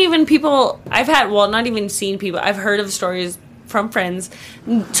 I've seen even people. I've had not even seen people. I've heard of stories from friends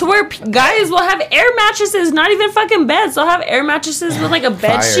to where guys will have air mattresses, not even fucking beds. They'll have air mattresses with like a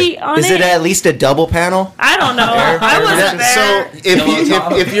bed sheet on it. Is it at least a double panel? I don't know. I wasn't there.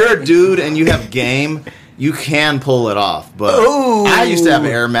 So if you're a dude and you have game, you can pull it off. But I used to have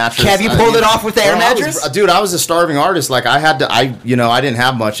an air mattress. Have you pulled it off with the air mattress? Dude, I was a starving artist. Like I didn't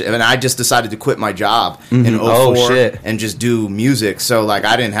have much, and I just decided to quit my job in 2004 and just do music. So like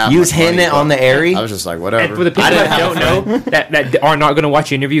I didn't have. You was hitting it on the airy. I was just like whatever. And for the people that don't know that are not going to watch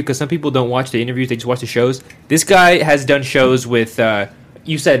the interview, because some people don't watch the interviews, they just watch the shows. This guy has done shows with.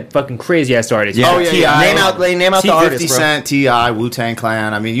 You said fucking crazy ass artists. Yeah. Oh yeah, T.I. Name out the artists, 50 bro. Cent, T.I., Wu-Tang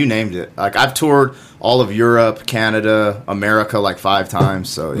Clan. I mean, you named it. Like I've toured all of Europe, Canada, America like 5 times.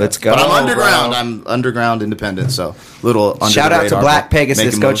 So yeah. Let's go. But I'm underground. Bro. I'm underground independent. So little under shout the out to radar, Black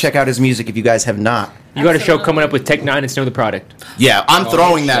Pegasus. Go moves. check out his music if you guys have not. You got a show coming up with Tech Nine and Snow the Product. Yeah, I'm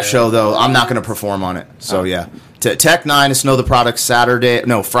throwing that show though. I'm not going to perform on it. So yeah, Tech Nine and Snow the Product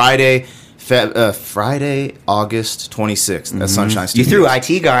Friday, August 26th at Sunshine Studios. You threw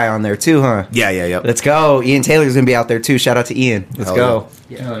IT Guy on there too, huh? Yeah. Let's go. Ian Taylor's going to be out there too. Shout out to Ian. Let's go.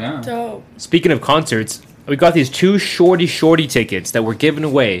 Hell yeah. Dope. Speaking of concerts, we got these 2 shorty tickets that we're giving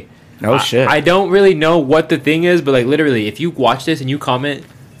away. Oh, shit. I don't really know what the thing is, but like literally, if you watch this and you comment,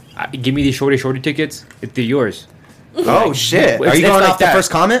 give me these shorty tickets, they're yours. Oh, shit. Are you It's going like off the that.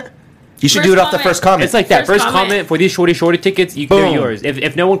 first comment? You should First do it off the comment. first comment. It's like that. First First comment. comment for these shorty tickets, they're Boom. yours.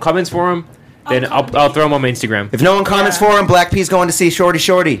 If no one comments for them, then I'll throw them on my Instagram. If no one comments for him, Black P's going to see Shorty.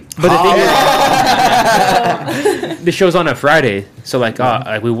 But the thing is, the show's on a Friday, so like,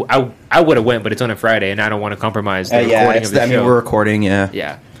 I would have went, but it's on a Friday, and I don't want to compromise the recording of the show. we're recording, yeah.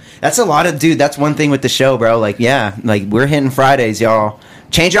 Yeah. That's a lot of, dude, that's one thing with the show, bro. Like, yeah, like, we're hitting Fridays, y'all.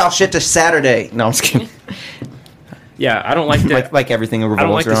 Change y'all shit to Saturday. No, I'm just kidding. Yeah, I don't like to like everything I don't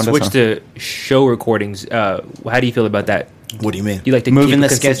revolves like to around switch us. to show recordings. How do you feel about that? What do you mean? You like to Moving keep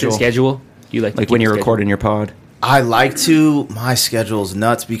the a consistent schedule? You like to Like keep when a you're schedule? recording your pod. I like to. My schedule's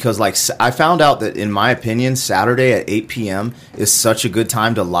nuts because, like, I found out that, in my opinion, Saturday at 8 p.m. is such a good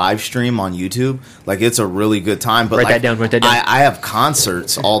time to live stream on YouTube. Like, it's a really good time. But Write like, that down, write that down. I have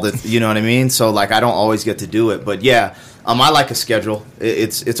concerts all the. You know what I mean? So like, I don't always get to do it. But yeah, I like a schedule.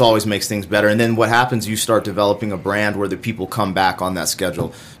 It's always makes things better. And then what happens? You start developing a brand where the people come back on that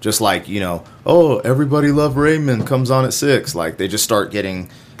schedule. Just like, oh, Everybody Love Raymond comes on at 6. Like, they just start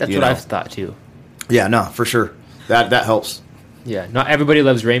getting. That's what I've thought too. Yeah, no, for sure. That helps. Yeah, not everybody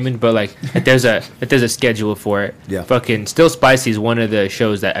loves Raymond, but like if there's a schedule for it. Yeah. Fucking Still Spicy is one of the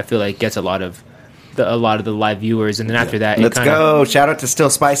shows that I feel like gets a lot of the live viewers, and then after that, Let's go. Shout out to Still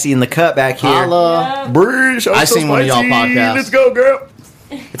Spicy in the cut back here. Holla. Breeze, I seen one of y'all podcasts. Let's go, girl.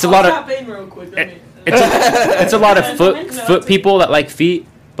 It's a lot of it's a lot of foot people that like feet,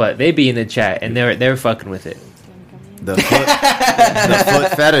 but they be in the chat and they're fucking with it. The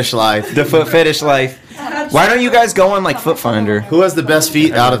foot fetish life. The foot fetish life. Why don't you guys go on like Foot Finder? Who has the best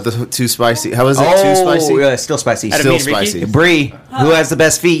feet out of the Too Spicy? How is it? Too Spicy? Yeah, Still Spicy. Adam Still and Ricky? Spicy. Bree, who has the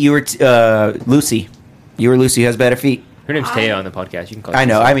best feet? You were Lucy. You were Lucy. Who has better feet? Her name's Taya on the podcast. You can call her. I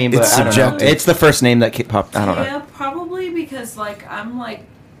know. I mean, but It's I don't know. subjective. It's the first name that popped. I don't know. Yeah, probably because like I'm like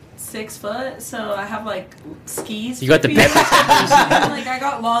 6 foot, so I have like skis. You got the feet. pepper Like I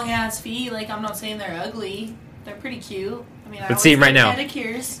got long ass feet. Like I'm not saying they're ugly. They're pretty cute. I mean, Let's see 'em right now.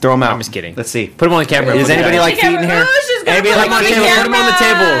 Pedicures. Throw them out. I'm just kidding. Let's see. Put them on the camera. Does anybody like feet in here? Anybody like on the table? Put them on the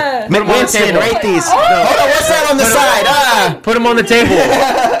table. Put 'em on the Winston, table. rate these. Hold on, what's that on the side? Put them on the table.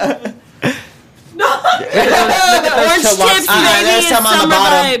 Orange chips, baby. There's It's some on the summer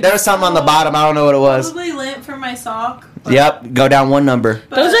bottom. vibes. There's some on the bottom. I don't know what it was. Probably lint for my sock. but- Yep, go down one number.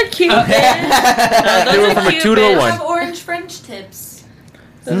 Those are cute, man. They were from a 2 to a I 1. have orange French tips.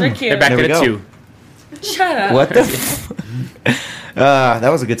 Those are cute. They're back There at we a go. 2. Shut up. What the? That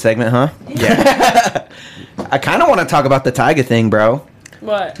was a good segment, huh? Yeah. I kind of want to talk about the Tyga thing, bro.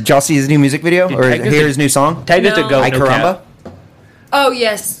 What? Did y'all see his new music video Dude, or Tyga's hear a- his new song? Tiger's a No. go. I no Caramba. cap. Oh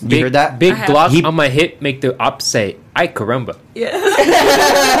yes. You heard that? Big I have. Glock He- on my hip make the op say, I caramba.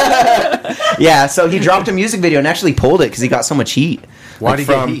 Yeah. So he dropped a music video and actually pulled it because he got so much heat. Why Like do you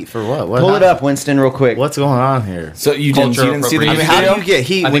get from- heat? For what? Pull it up, Winston, real quick. What's going on here? So you didn't see the I mean, music how video? do you get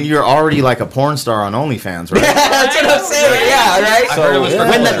heat when you're already like a porn star on OnlyFans, right? That's what I'm saying. Yeah, right. I heard it was for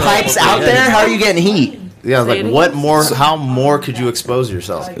when the porn. pipe's out there, how are you getting heat? Yeah, Say like it what again. more? How more could you expose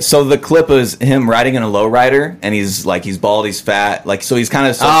yourself? So the clip is him riding in a lowrider, and he's bald, he's fat, like so he's kind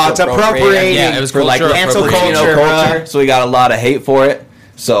of Oh, it's appropriating. Yeah, it was for like culture Cancel Latino culture, culture. bro. So he got a lot of hate for it.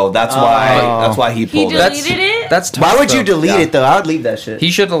 So that's why he He pulled it. deleted it. That's tough, Why would you though. delete it though? I would leave that shit. He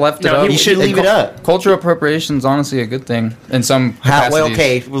should have left it No, up. You should leave it up. Cultural appropriation is honestly a good thing in some capacities. Well,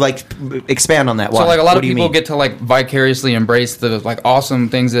 okay, like expand on that. Why? So like a lot What of do you people mean? get to like vicariously embrace the like awesome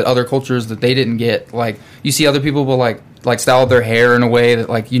things that other cultures that they didn't get. Like you see other people will like style their hair in a way that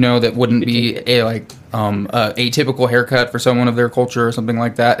like that wouldn't be a atypical haircut for someone of their culture or something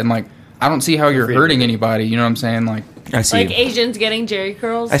like that. And like I don't see how you're hurting anybody. You know what I'm saying? Like I see Like you. Asians getting Jerry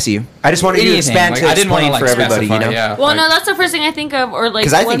curls. I see you. I just wanted you to anything. expand Like, to I didn't explain want for to everybody. specify, You know. Yeah. Well, like, no, that's the first thing I think of, or like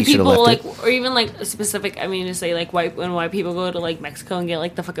 'Cause I think when you should've people left like, or even like specific. I mean, to say like when white people go to like Mexico and get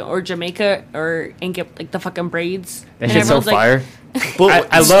like the fucking or Jamaica and get like the fucking braids. That and shit's so everyone's like, fire. But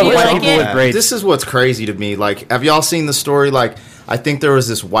I love You white like people it? with braids. This is what's crazy to me. Like, have y'all seen the story? Like, I think there was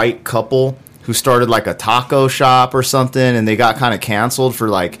this white couple who started like a taco shop or something, and they got kind of canceled for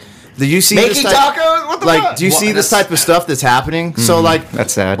like. Did you see Making this type, tacos? What the like? fuck? Do you see this type of stuff that's happening? So like,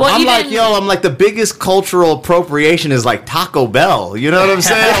 That's sad. Well, I'm even- like, I'm like the biggest cultural appropriation is like Taco Bell. You know what I'm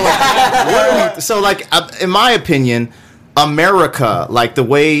saying? Like, what are we, so like, in my opinion, America, like the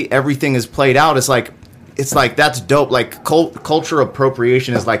way everything is played out, is like, it's like that's dope. Like culture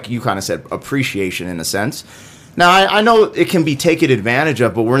appropriation is like you kind of said, appreciation in a sense. Now I know it can be taken advantage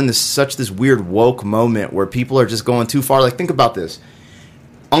of, but we're in this weird woke moment where people are just going too far. Like, think about this.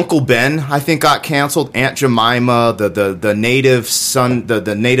 Uncle Ben, I think, got canceled. Aunt Jemima, the native son,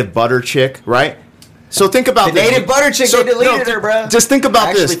 the native butter chick, right? So think about The native butter chick, they deleted her, bro. Just think I about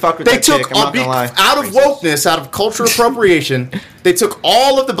actually this. fuck with They that took chick, I'm not gonna lie. out of wokeness, out of cultural appropriation. They took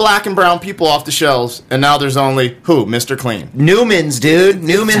all of the black and brown people off the shelves, and now there's only who? Mr. Clean. Newman's, dude.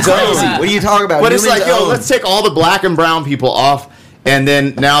 Newman's own. What are you talking about? But it's Newman's like, own. let's take all the black and brown people off. And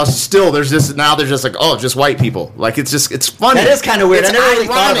then now still there's just like, just white people. Like, it's funny. That is kinda weird. It's I never really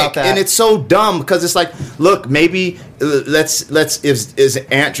thought ironic, about that. and it's so dumb because it's like, look, maybe is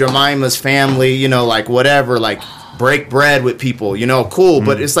Aunt Jemima's family, like whatever, like break bread with people, cool.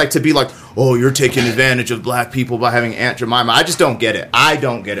 But it's like to be like, oh, you're taking advantage of black people by having Aunt Jemima. I just don't get it. I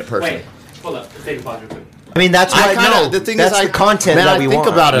don't get it personally. Wait, hold up. Let's take a pause real quick. I mean, that's why. The thing that's is, the content man, that I we think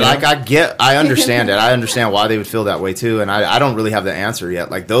want. about it. you know? Like, I understand it. I understand why they would feel that way too, and I don't really have the answer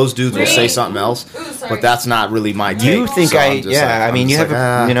yet. Like, those dudes will say something else, but that's not really my take. You think So I? I'm just Yeah, like- I mean, I'm you just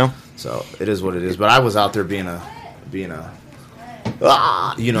have like, a. So it is what it is. But I was out there being a.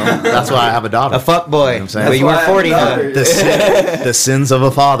 That's why I have a daughter. A fuck boy. You know what I'm saying? But you weren't 40. Huh? the sins of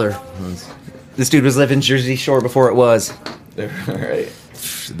a father. This dude was living Jersey Shore before it was. right.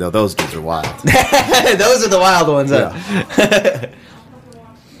 No, those dudes are wild. Those are the wild ones. Huh?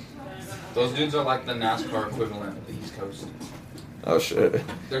 those dudes are like the NASCAR equivalent of the East Coast. Oh shit.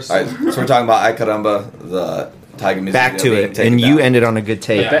 They're All right, so we're talking about Ay Caramba, the Tiger music. Back video to being it, taken and you down. ended on a good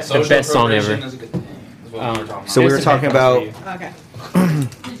take. Yeah. the best song ever. Is a good thing, is what we were talking So we about. were talking about. Okay.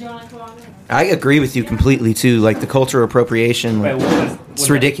 Did you want to come on? I agree with you completely too. Like the cultural appropriation, Wait, it's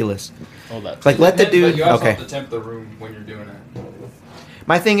ridiculous. Hold up. Like let the But dude. you also Okay. have to temp the room when you're doing it.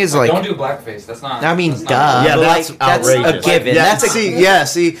 My thing is Like, like. don't do blackface. That's not. I mean, that's not- duh. Yeah, but, that's like, that's outrageous. a given. Yeah, That's a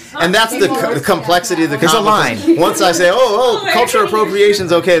see, and that's the complexity of the There's a conversation. Once I say, culture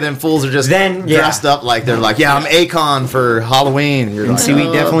appropriation's okay, then fools are just Then, yeah. dressed up like they're like, I'm Akon for Halloween. And you're like, See, we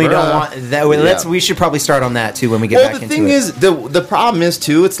definitely bruh. don't want that. Let's. Yeah. We should probably start on that too when we get Well, back the into thing it. is, the problem is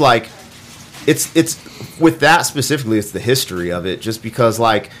too. It's like, it's with that specifically. It's the history of it. Just because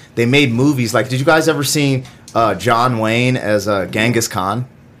like they made movies. Like, did you guys ever seen John Wayne as Genghis Khan?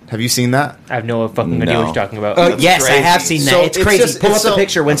 Have you seen that? I have no fucking idea No. what you're talking about. Oh yes, I have crazy. seen that. So it's it's crazy. just- Pull it's up the so-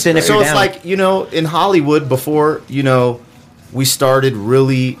 picture, Winston. If So you're it's down. like, in Hollywood before, we started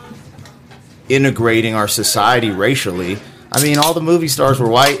really integrating our society racially. I mean, all the movie stars were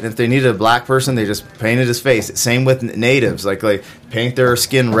white, and if they needed a black person, they just painted his face. Same with natives, like paint their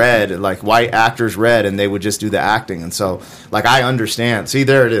skin red, like white actors red, and they would just do the acting. And so, like, I understand. See,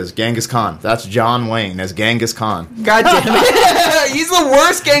 there it is, Genghis Khan. That's John Wayne as Genghis Khan. God damn it, he's the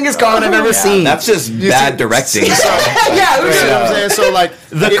worst Genghis Khan I've ever seen. That's just bad directing. Yeah, you know what I'm saying? So, like,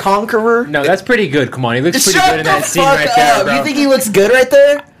 the Conqueror. No, that's pretty good. Come on, he looks pretty Shut good in the that scene fuck right there, up! bro. You think he looks good right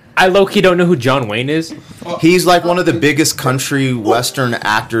there? I low-key don't know who John Wayne is. he's like one of the biggest country western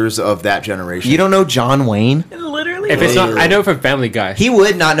actors of that generation. You don't know John Wayne? If it's not, I know from Family Guy. He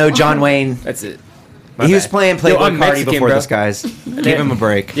would not know John Wayne. That's it. He was playing Playboy I'm Cardi Mexican, before bro. this, guys. Give him a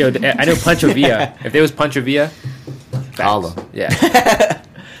break. Yo, I know Pancho Villa. If there was Pancho Villa, Allah. yeah.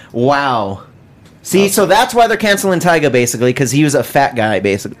 Wow. See, so that's why they're canceling Tyga, basically, because he was a fat guy,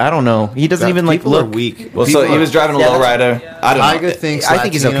 basically. I don't know. He doesn't even, like, People are look... weak. Well, People so he are- was driving a Yeah, lowrider. I don't know. Tyga thinks I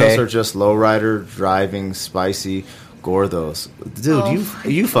think he's Latinos okay. are just lowrider driving spicy gordos.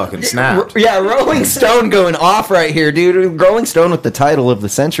 Dude, you fucking snapped. Yeah, Rolling Stone going off right here, dude. Rolling Stone with the title of the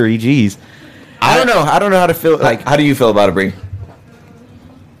century, jeez. I don't know. I don't know how to feel. Like, how do you feel about it, Bree?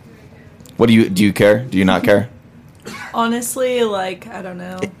 What do you care? Do you not care? Honestly, like, I don't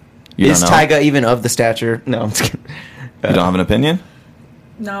know. Is Tyga even of the stature? No, I'm just kidding. You don't have an opinion?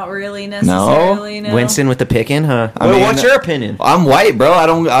 Not really necessarily. No. Winston with the picking, huh? I mean, what's your opinion? I'm white, bro. I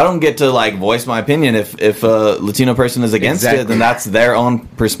don't get to like voice my opinion. If a Latino person is against it, then that's their own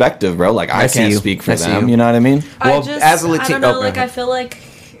perspective, bro. Like I can't speak for them. You know what I mean? Well, as a Latino, I don't know. Like I feel like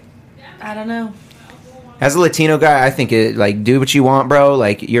I don't know. As a Latino guy, I think it like do what you want, bro.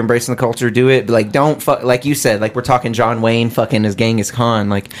 Like you're embracing the culture, do it. But, like don't like you said. Like we're talking John Wayne fucking as Genghis Khan.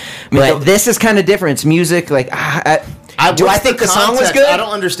 Like, but this is kind of different. It's music. Like I think the song was good? I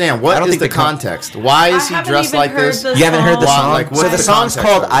don't understand. What is the context? Why is he dressed like this? You haven't heard the song? Like, so the song's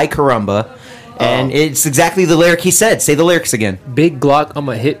called "Ay Caramba," and it's exactly the lyric he said. Say the lyrics again. Big Glock,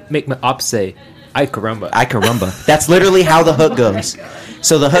 I'ma make my ops say, "Ay caramba." Ay caramba. That's literally how the hook goes.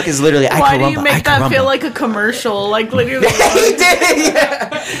 So the hook is literally "Ay caramba." Why do you make that feel like a commercial? Like literally. He did, yeah.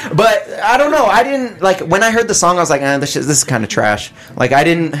 But I don't know. I didn't like when I heard the song. I was like, this is kind of trash. Like I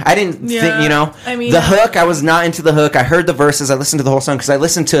didn't think, you know. I mean, the hook. I was not into the hook. I heard the verses. I listened to the whole song because I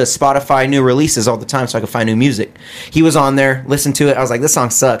listened to Spotify new releases all the time so I could find new music. He was on there. Listened to it. I was like, this song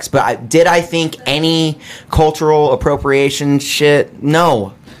sucks. But did I think any cultural appropriation shit?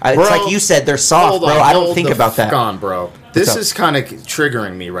 No. It's like you said, they're soft, bro. I don't think about that. On, bro. This is kind of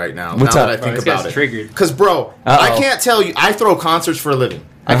triggering me right now. What's now up? that I think about it. Triggered. Because, bro, I can't tell you. I throw concerts for a living.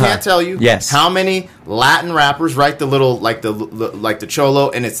 I can't tell you how many Latin rappers write the little like the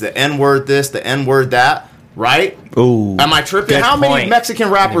cholo, and it's the N word this, the N word that. Right? Ooh. Am I tripping? Good How many point. Mexican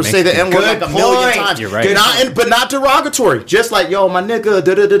rappers say the N word like a million times? You're right. But not derogatory. Just like, yo, my nigga,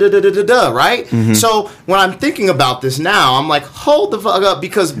 da da da da da da da, right? Mm-hmm. So when I'm thinking about this now, I'm like, hold the fuck up,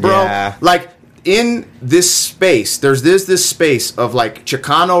 because, bro, like in this space, there's this space of like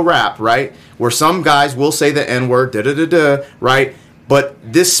Chicano rap, right? Where some guys will say the N word, da da da da, right? But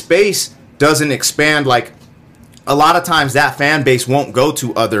this space doesn't expand. Like a lot of times, that fan base won't go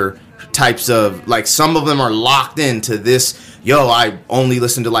to other types of, like, some of them are locked into this, I only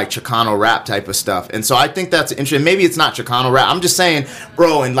listen to like Chicano rap type of stuff. And so I think that's interesting. Maybe it's not Chicano rap. I'm just saying,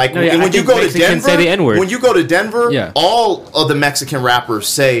 bro, and like when you go to Denver, say the N-word. When you go to Denver, all of the Mexican rappers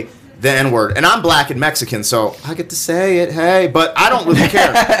say the N-word. And I'm black and Mexican, so I get to say it, hey, but I don't really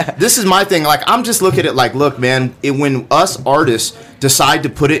care. This is my thing. Like, I'm just looking at it like, look, man, when us artists decide to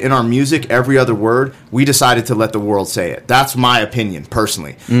put it in our music, every other word, we decided to let the world say it. That's my opinion,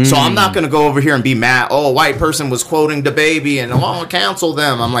 personally. So I'm not going to go over here and be mad, a white person was quoting DaBaby and I'll cancel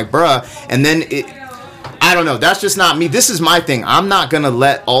them. I'm like, bruh. And then I don't know. That's just not me. This is my thing. I'm not going to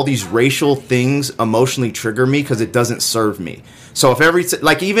let all these racial things emotionally trigger me because it doesn't serve me. So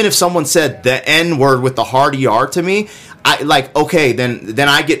even if someone said the N word with the hard ER to me, I like, okay, then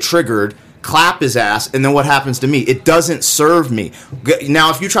I get triggered, clap his ass, and then what happens to me? It doesn't serve me.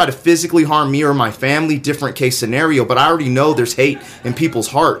 Now, if you try to physically harm me or my family, different case scenario, but I already know there's hate in people's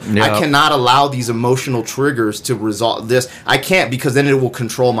heart. Yep. I cannot allow these emotional triggers to result this. I can't, because then it will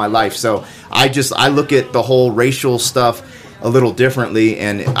control my life. So I look at the whole racial stuff a little differently,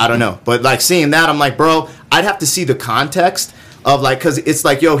 and I don't know. But like seeing that, I'm like, bro, I'd have to see the context of like, because it's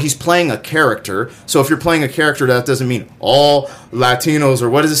like, he's playing a character. So if you're playing a character, that doesn't mean all Latinos,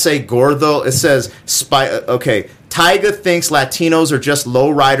 or what does it say? Gordo. It says Tyga thinks Latinos are just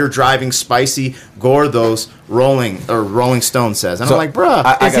lowrider driving spicy gordos. Rolling Stone says, and I'm like, bruh,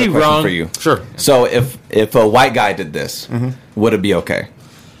 I got a question for you. Sure. So if a white guy did this, would it be okay?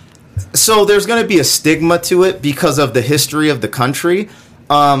 So there's going to be a stigma to it because of the history of the country.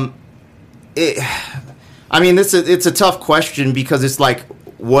 It's a tough question, because it's like,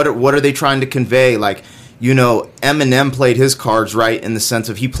 what are they trying to convey? Like, Eminem played his cards right, in the sense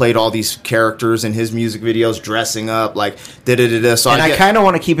of he played all these characters in his music videos, dressing up like da-da-da-da. So I kind of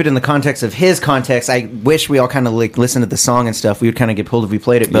want to keep it in the context of his context. I wish we all kind of like listened to the song and stuff. We would kind of get pulled if we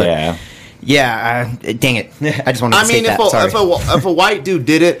played it. But dang it. I just wanted to say that. If a white dude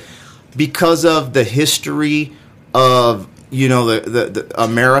did it because of the history of the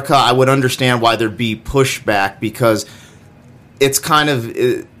America, I would understand why there'd be pushback, because it's kind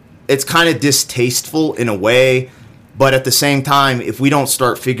of distasteful in a way. But at the same time, if we don't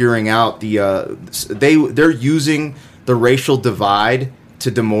start figuring out they're using the racial divide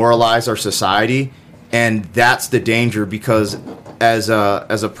to demoralize our society, and that's the danger. Because as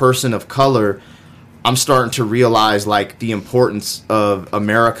a person of color, I'm starting to realize like the importance of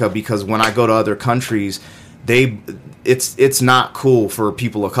America, because when I go to other countries, it's not cool for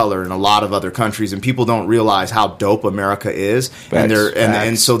people of color in a lot of other countries, and people don't realize how dope America is. Facts,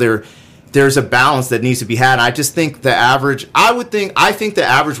 and so they're there's a balance that needs to be had. I just think I think the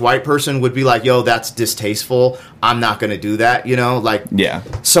average white person would be like, yo, that's distasteful. I'm not going to do that, like, yeah.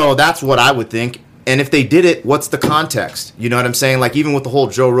 So that's what I would think. And if they did it, what's the context? You know what I'm saying? Like, even with the whole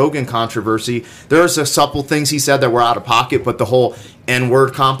Joe Rogan controversy, there's a couple things he said that were out of pocket, but the whole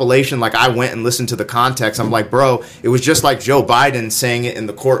N-word compilation, like, I went and listened to the context. I'm like, bro, it was just like Joe Biden saying it in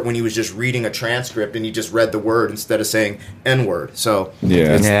the court when he was just reading a transcript and he just read the word instead of saying N-word. So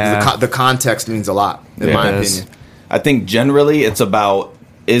the context means a lot, in my opinion. I think generally it's about,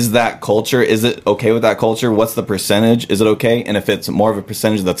 is that culture, is it okay with that culture? What's the percentage? Is it okay? And if it's more of a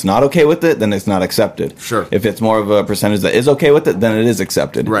percentage that's not okay with it, then it's not accepted. Sure. If it's more of a percentage that is okay with it, then it is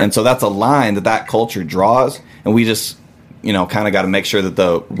accepted. Right. And so that's a line that culture draws, and we just, kind of got to make sure that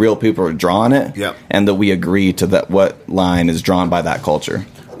the real people are drawing it, yep. and that we agree to that what line is drawn by that culture.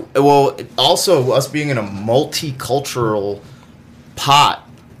 Well, also, us being in a multicultural pot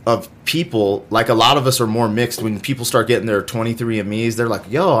of people, like, a lot of us are more mixed. When people start getting their 23andMe's, they're like,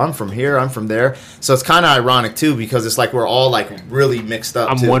 yo, I'm from here, I'm from there. So it's kind of ironic too, because it's like we're all like really mixed up.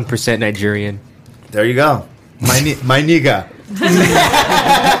 I'm 1% Nigerian. There you go. My nigga.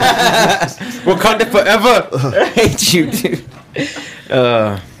 Wakanda forever. I hate you, dude.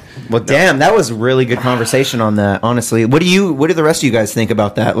 Well, damn, that was a really good conversation on that, honestly. What do the rest of you guys think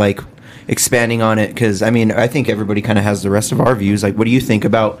about that, like, expanding on it? Because, I mean, I think everybody kind of has the rest of our views. Like, what do you think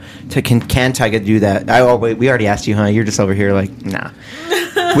about, can Tyga do that? Wait, we already asked you, huh? You're just over here like, nah.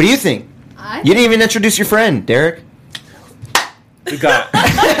 What do you think? You didn't even introduce your friend, Derek. We got...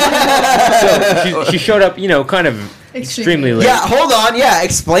 So, she showed up, kind of... extremely late. Yeah, hold on. Yeah,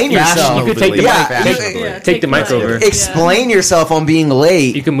 explain yourself. You could take the take the mic over. Explain yourself on being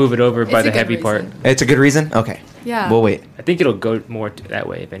late. You can move it over by the heavy part. It's a good reason? Okay. Yeah. We'll wait. I think it'll go more that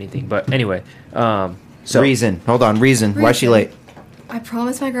way, if anything. But anyway. Reason. Hold on. Reason. Why is she late? I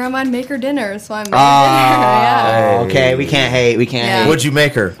promised my grandma I'd make her dinner, so I made her dinner. Yeah. Okay, we can't hate. hate. What'd you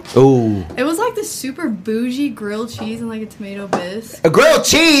make her? Ooh. It was like this super bougie grilled cheese and like a tomato bisque. A grilled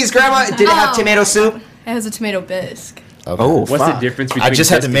cheese, Grandma? Did it have tomato soup? It has a tomato bisque. Okay. Oh, what's the difference between... I just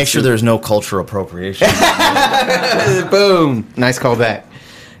had to make sure there's no cultural appropriation. Boom. Nice callback.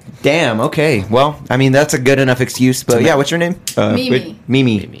 Damn, okay. Well, I mean, that's a good enough excuse, but yeah, what's your name? Mimi.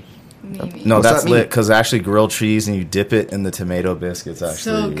 Mimi. No, What's that's that lit, because actually grilled cheese and you dip it in the tomato bisque. It's actually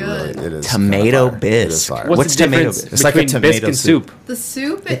so good. Really, it is tomato fire. bisque. It is fire. What's the tomato difference bisque? It's like a tomato bisque and soup. The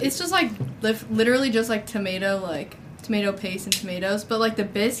soup, it's just like literally just like tomato paste and tomatoes, but like the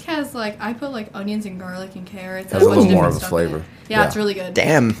bisque has like, I put like onions and garlic and carrots. Has a little more of a flavor. Yeah, it's really good.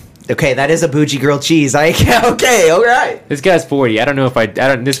 Damn. Okay, that is a bougie grilled cheese. Okay, all right. This guy's 40. I don't know if I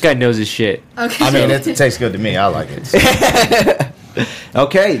don't. This guy knows his shit. Okay. I mean, it tastes good to me. I like it.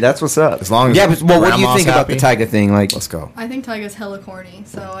 Okay, that's what's up. As long as but what do you think about happy, the Tyga thing? Like, let's go. I think Tyga's hella corny,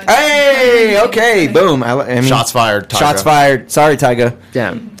 so. Okay, boom. I mean, shots fired. Tyga. Shots fired. Sorry, Tyga.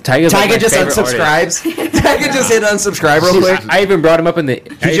 Damn, Tyga just unsubscribes. Tyga just hit unsubscribe real quick. I even brought him up in the.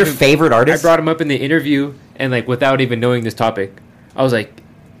 He's your favorite artist. I brought him up in the interview, and like without even knowing this topic, I was like,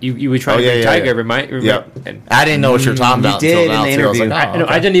 "You would try to bring Tyga, remind?" Yep. And I didn't know what you're talking about. You did in the interview.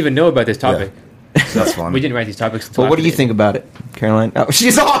 I didn't even know about this topic. That's funny. We didn't write these topics. But what do you think about it, Caroline? Oh,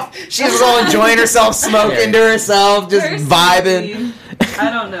 she's all enjoying herself, smoking to herself, just vibing.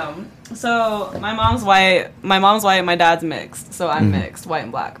 I don't know. So my mom's white. My dad's mixed. So I'm mixed, white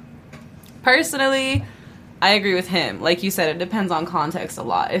and black. Personally, I agree with him. Like you said, it depends on context a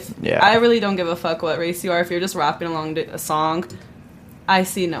lot. I really don't give a fuck what race you are. If you're just rapping along to a song, I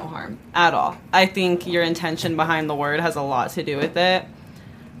see no harm at all. I think your intention behind the word has a lot to do with it.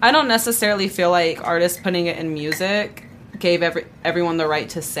 I don't necessarily feel like artists putting it in music gave everyone the right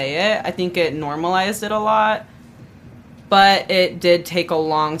to say it. I think it normalized it a lot. But it did take a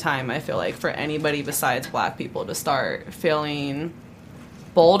long time, I feel like, for anybody besides black people to start feeling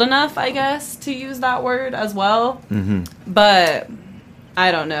bold enough, I guess, to use that word as well. Mm-hmm. But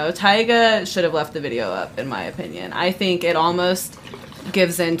I don't know. Tyga should have left the video up, in my opinion. I think it almost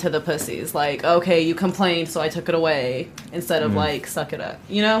gives in to the pussies. Like, okay, you complained, so I took it away, instead of like, suck it up.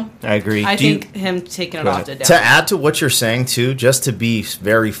 You know? I agree. I think him taking it off did down. To add to what you're saying too, just to be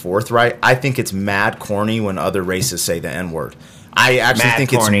very forthright, I think it's mad corny when other races say the N-word. I actually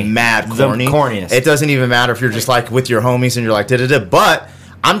think it's mad corny. The corniest. It doesn't even matter if you're just like with your homies and you're like da-da-da. But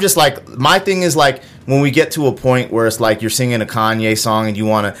I'm just like, my thing is like, when we get to a point where it's like you're singing a Kanye song and you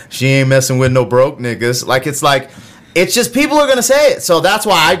want to, she ain't messing with no broke niggas. Like, it's just people are gonna say it, so that's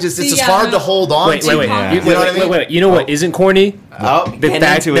why it's just hard to hold on to. Wait. You know what I mean? You know what isn't corny?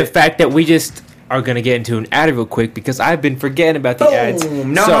 The fact that we just are gonna get into an ad real quick because I've been forgetting about the ads.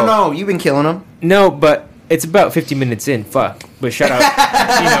 No, you've been killing them. No, but it's about 50 minutes in. Fuck. But shout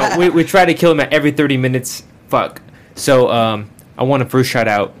out, we try to kill him at every 30 minutes. Fuck. So I want to first shout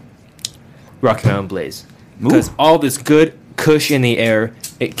out Rocky Mountain Blaze, because all this good kush in the air,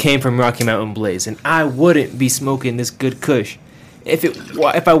 it came from Rocky Mountain Blaze, and I wouldn't be smoking this good kush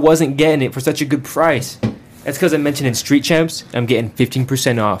if I wasn't getting it for such a good price. That's because I mentioned in Street Champs, I'm getting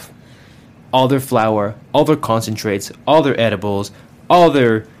 15% off all their flour, all their concentrates, all their edibles, all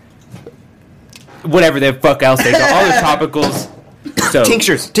their whatever the fuck else they got, all their topicals, so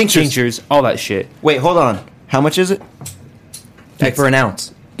tinctures, all that shit. Wait, hold on. How much is it? Like for an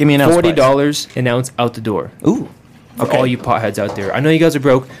ounce. Give me an ounce. $40 an ounce out the door. Ooh. Okay. For all you potheads out there. I know you guys are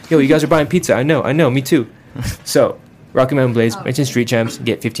broke. Yo, you guys are buying pizza. I know, me too. So, Rocky Mountain Blaze, mention Street Champs,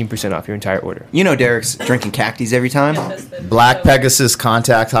 get 15% off your entire order. You know Derek's drinking cacties every time. Black Pegasus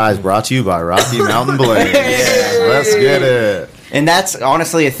Contact Highs brought to you by Rocky Mountain Blaze. Let's get it. And that's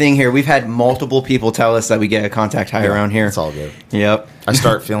honestly a thing here. We've had multiple people tell us that we get a contact high around here. It's all good. Yep. I'm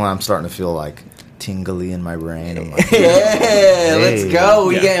starting to feel like tingly in my brain. I'm like, let's go.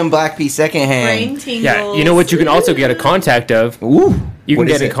 We getting Black P secondhand. Brain tingles. Yeah, you know what you can also get a contact of? Ooh. You can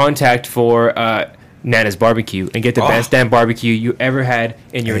get a contact for Nana's Barbecue and get the best damn barbecue you ever had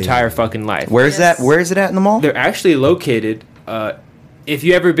in your entire fucking life. Where's that? Where is it at in the mall? They're actually located. If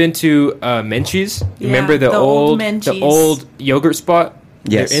you ever been to Menchie's, remember the old yogurt spot?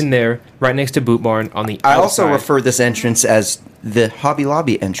 Yes. They're in there, right next to Boot Barn on the outside. I also refer this entrance as the Hobby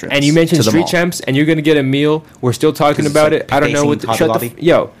Lobby entrance. And you mentioned Street Champs, and you're going to get a meal. We're still talking about it. I don't know what the...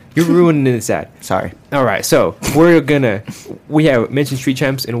 Yo, you're ruining this ad. Sorry. All right, so we have mentioned Street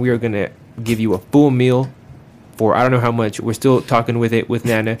Champs, and we are going to give you a full meal for I don't know how much. We're still talking with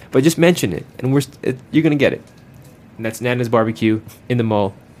Nana, but just mention it, and you're going to get it. And that's Nana's Barbecue in the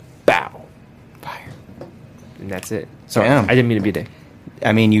mall. Bow. Fire. And that's it. Sorry, I didn't mean to be a dick.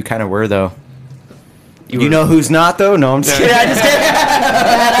 I mean, you kind of were, though. You know who's not, though? No, I'm just kidding. I just kidding.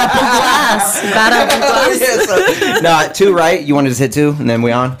 Bad apple glass. No, 2, right? You wanted to hit 2, and then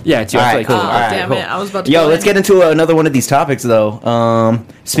we on? Yeah, 2. All right, cool. Oh, all right, damn cool. it. I was about to let's get into another one of these topics, though.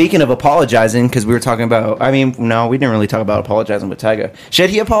 Speaking of apologizing, because we were talking about... I mean, no, we didn't really talk about apologizing with Tyga. Should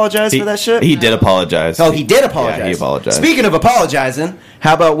he apologize for that shit? He did apologize. Oh, he did apologize. Yeah, he apologized. Speaking of apologizing,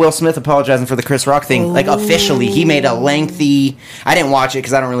 how about Will Smith apologizing for the Chris Rock thing? Like, officially, he made a lengthy... I didn't watch it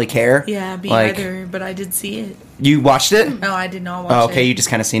because I don't really care. Yeah, me either, but I did see it. You watched it? No, I did not watch it. Okay, you just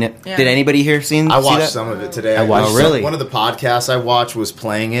kind of seen it. Yeah. Did anybody here see I watched that? some of it today. I watched really? One of the podcasts I watched was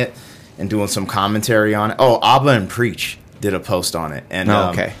playing it and doing some commentary on it. Oh, Abba and Preach did a post on it. And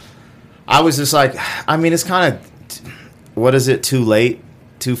okay. I was just like, I mean, it's kind of, what is it, too late?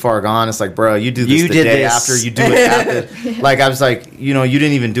 Too far gone? It's like, bro, you do this the day after. You do it after. Like, I was like, you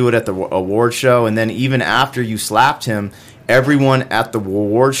didn't even do it at the award show. And then even after you slapped him, everyone at the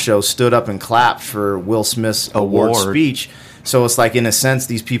award show stood up and clapped for Will Smith's award speech. So it's like, in a sense,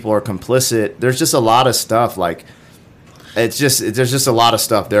 these people are complicit. There's just a lot of stuff. Like, there's just a lot of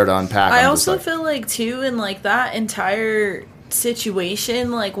stuff there to unpack. I also feel like, too, in like that entire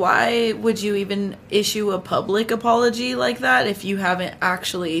situation, like, why would you even issue a public apology like that if you haven't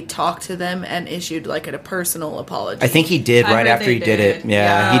actually talked to them and issued like a personal apology? I think he did right after he did it.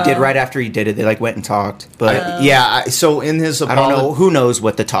 Yeah, he did right after he did it. They like went and talked. But so in his I don't know, who knows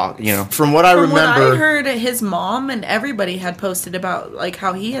what the talk, From what I remember, what I heard, his mom and everybody had posted about like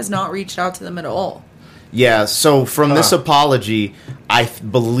how he has not reached out to them at all. Yeah, so from this apology, I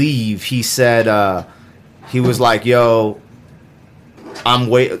believe he said he was like, yo,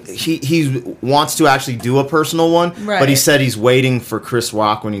 he wants to actually do a personal one, right. But he said he's waiting for Chris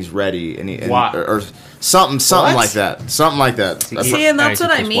Rock when he's ready, or something like that. Something like that. See, and that's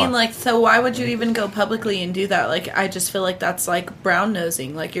what I mean. Like, so why would you even go publicly and do that? Like, I just feel like that's like brown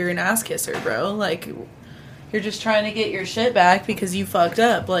nosing. Like, you're an ass kisser, bro. Like, you're just trying to get your shit back because you fucked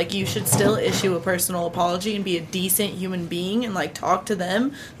up. Like, you should still issue a personal apology and be a decent human being and like talk to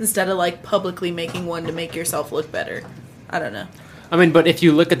them instead of like publicly making one to make yourself look better. I don't know. I mean, but if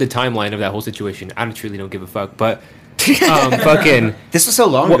you look at the timeline of that whole situation, I truly don't give a fuck. But fucking, this was so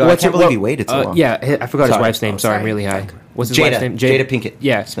long ago. I can't believe he waited so long. Yeah, I forgot his wife's name. Sorry, I'm really high. What's his wife's name? Jada Pinkett.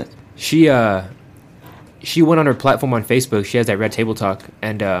 Yeah, Smith. She went on her platform on Facebook. She has that Red Table Talk,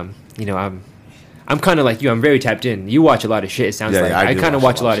 and I'm kind of like you. I'm very tapped in. You watch a lot of shit. It sounds like I kind of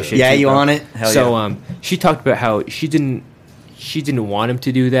watch a lot of shit. Yeah, too, you bro. on it? Hell so yeah. She talked about how she didn't want him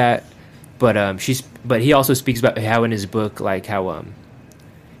to do that, but he also speaks about how in his book, like how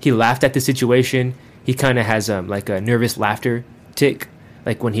he laughed at the situation. He kind of has like a nervous laughter tick.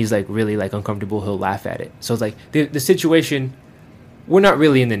 Like when he's like really like uncomfortable, he'll laugh at it. So it's like the situation, we're not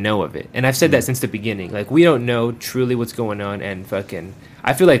really in the know of it. And I've said that since the beginning. Like we don't know truly what's going on. And fucking,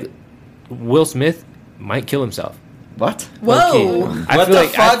 I feel like Will Smith might kill himself. What? Whoa. What the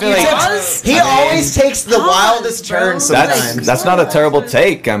fuck? He always takes the wildest turns sometimes. That's not a terrible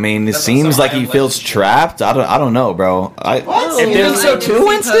take. I mean, it seems like he feels trapped. I don't know, bro. You think so too,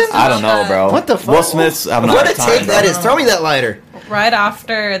 Winston? I don't know, bro. What the fuck? Will Smith's having a hard time. What a take that is. Throw me that lighter. Right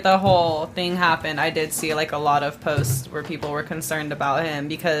after the whole thing happened, I did see like a lot of posts where people were concerned about him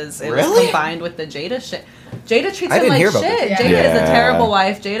because it was combined with the Jada shit. Jada treats him like shit. Jada is a terrible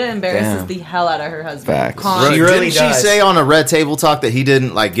wife. Jada embarrasses the hell out of her husband. She really didn't she say on a Red Table Talk that he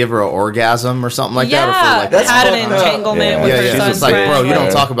didn't like give her an orgasm or something like that? Or for, like, that's had an entanglement with her son's like, friend. bro, you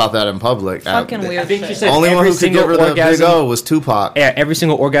don't talk about that in public. Fucking weird. I think she said only one who could give her the big O was Tupac. Yeah, every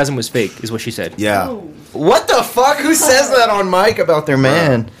single orgasm was fake, is what she said. Yeah. Oh. What the fuck? Who says that on mic about their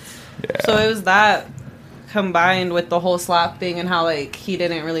man? Yeah. So it was that combined with the whole slap thing and how like he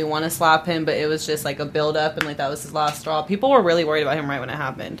didn't really want to slap him, but it was just like a build up and like that was his last straw. People were really worried about him right when it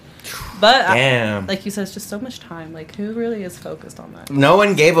happened. But like you said, it's just so much time. Like who really is focused on that? No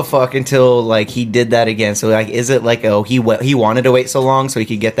one gave a fuck until like he did that again. So like, is it like he wanted to wait so long so he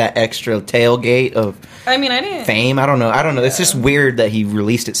could get that extra tailgate of? I mean, I didn't fame. I don't know. Yeah. It's just weird that he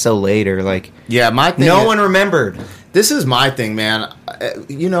released it so late or like. Yeah, my thing. No one remembered. This is my thing, man.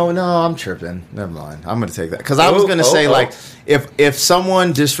 No, I'm tripping. Never mind. I'm gonna take that because I was gonna say like if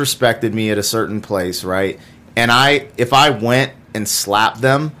someone disrespected me at a certain place, right, and if I went and slapped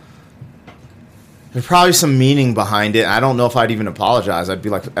them, there's probably some meaning behind it. I don't know if I'd even apologize. I'd be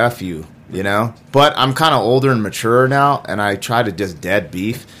like, F you, you know? But I'm kind of older and mature now, and I try to just dead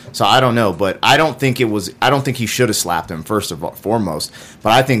beef. So I don't know, but I don't think he should have slapped him, first of all, foremost.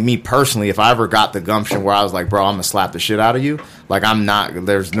 But I think me personally, if I ever got the gumption where I was like, bro, I'm going to slap the shit out of you, like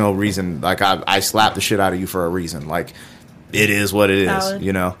there's no reason, like I slapped the shit out of you for a reason. Like, it is what it is, Valid.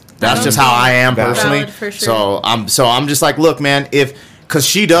 you know? That's just how I am personally. Valid, for sure. So I'm just like, look, man, because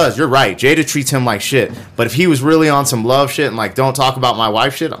she does. You're right. Jada treats him like shit. But if he was really on some love shit and, like, don't talk about my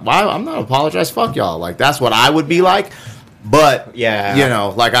wife shit, why? I'm not apologize. Fuck y'all. Like, that's what I would be like. But, yeah, you know,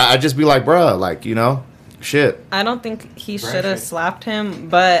 like, I'd just be like, bruh, like, you know, shit. I don't think he should have slapped him,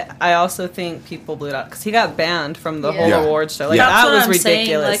 but I also think people blew it out because he got banned from the whole awards show. Like, that was ridiculous.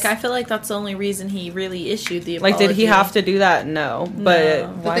 Saying. Like, I feel like that's the only reason he really issued the apology. Like, did he have to do that? No. But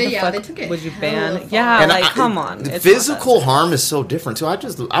why the fuck would you ban? Yeah, like, come on. Physical harm is so different, too.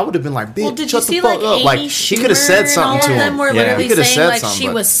 I would have been like, bitch, well, did shut you see, the fuck up. Like, he could have said something to him. All of them were literally saying, like, she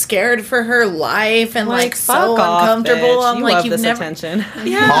was scared for her life and, like so uncomfortable. I'm like, you've never... attention.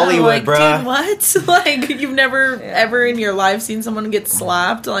 Yeah, Hollywood, like, bruh. dude, what? Like, you've never ever in your life seen someone get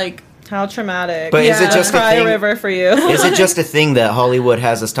slapped? Like, how traumatic. But is it just a thing? River for you? Is it just a thing that Hollywood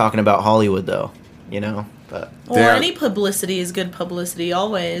has us talking about Hollywood, though? You know? But well, any publicity is good publicity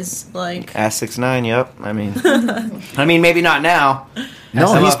always. Like, Ask 6ix9ine, yep. I mean, maybe not now.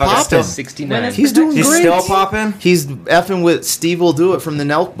 No, he's popping. Still 69. He's doing He's great. still popping. He's effing with Steve Will Do It from the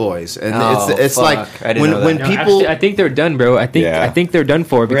Nelk Boys, and it's fuck. like when No, people. actually, I think they're done, bro. I think they're done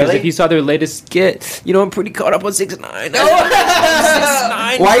for because Really? if you saw their latest skit, you know I'm pretty caught up on 6ix9ine.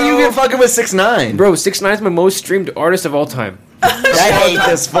 Why are you even fucking with 6ix9ine? Bro, 6ix9ine is my most streamed artist of all time. I hate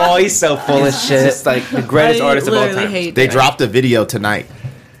this fool. He's so full of shit. Just like the greatest artist of all time. They dropped a video tonight.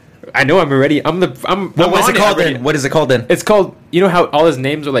 I know I'm already. What is it called then? What is it called then? It's called. You know how all his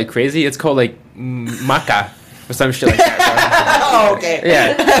names are like crazy. It's called like Maka or some shit like that. Oh, okay.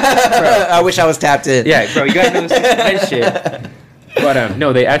 Yeah. I wish I was tapped in. Yeah, bro. You gotta know this shit. But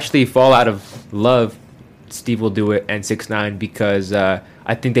no, they actually fall out of love. Steve Will Do It and 6ix9ine because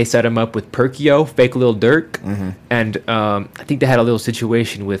I think they set him up with Perkio, fake Lil Durk, and I think they had a little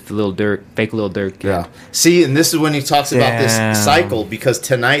situation with Lil Durk, fake Lil Durk. Yeah. See, and this is when he talks about this cycle because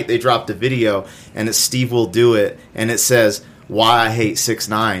tonight they dropped a video and it's Steve Will Do It and it says why I hate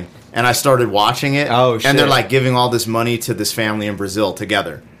 6ix9ine, and I started watching it. Oh shit! And they're like giving all this money to this family in Brazil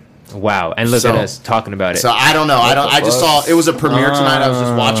together. Wow, and look at us talking about it. So I don't know. I just saw it was a premiere tonight. I was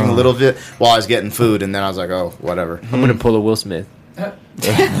just watching a little bit while I was getting food, and then I was like, oh, whatever. I'm gonna pull a Will Smith. All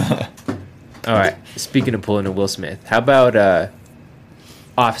right. Speaking of pulling a Will Smith, how about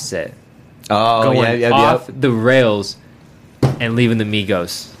Offset? Oh, going off the rails and leaving the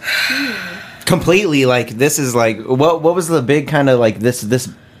Migos. Completely. Like this is like what was the big kind of like this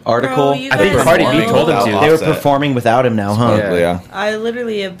article? Bro, I think Cardi B told him to. They were performing without him now, huh? Yeah. I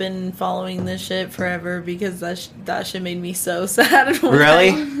literally have been following this shit forever because that shit made me so sad.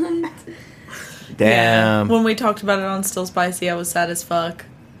 Really? Damn. Yeah. When we talked about it on Still Spicy, I was sad as fuck.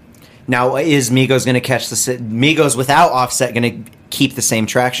 Now, is Migos going to catch Migos without Offset going to keep the same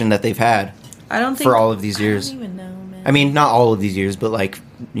traction that they've had? I don't think for all of these years. I don't even know, man. I mean, not all of these years, but like,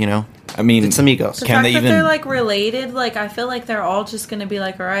 you know, I mean, it's Amigos. The fact that they're like related, like I feel like they're all just gonna be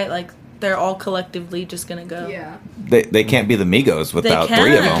like, all right, like they're all collectively just gonna go. Yeah. They can't be the Migos without can.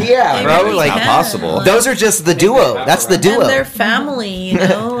 3 of them. Yeah, They bro. really Like, can. not possible. Like, those are just the duo. That's the duo. and their family,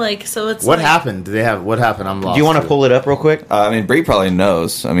 like so. It's What like, happened? Do they have what happened? I'm lost. Do you want to here. pull it up real quick? I mean, Bree probably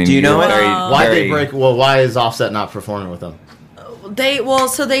knows. I mean, Do you know you're it? Very, Why very, they break? Well, why is Offset not performing with them?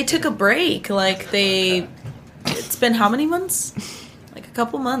 So they took a break. Like it's been how many months? Like a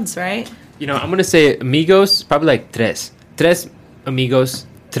couple months, right? You know, I'm gonna say amigos, probably like tres amigos,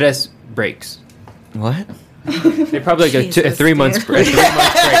 tres breaks. What? They're probably like a Jesus, 3 months dude. break.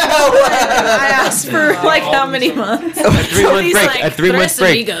 I asked for like how many months? A 3 month He's break. like, A 3 month "Tres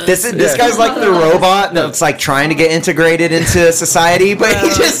break. amigos." This guy's like the robot that's like trying to get integrated into society, but he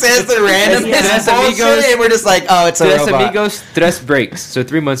just says the random Tres bullshit, amigos. and we're just like, oh, it's a Tres robot. amigos, tres breaks. So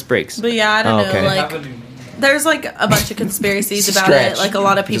 3 months breaks. But yeah, I don't Oh, okay. know. Like, there's like a bunch of conspiracies It's a about stretch. it. Like a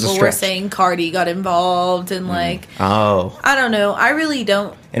lot of It's a people were stretch. saying Cardi got involved, and like Oh, I don't know. I really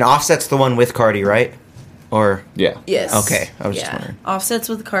don't. and Offset's the one with Cardi, right? Or yeah. Yes. Okay, I was just wondering. Offset's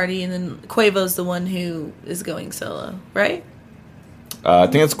with Cardi, and then Quavo's the one who is going solo, right? I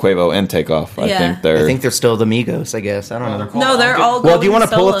think it's Quavo and Takeoff. I Yeah. think they're. I think they're still the Migos. I guess I don't know. No, they're all. Well, do you want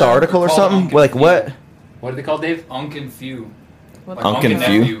to pull up the solo. article or They're called something? Uncle Like what? What are they called, Dave? Unk and Few. Like Unk and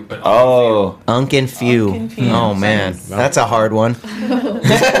nephew, Few. but Unk Oh, Unk and Few. Unk and Few. Oh man, that's a hard one. I'm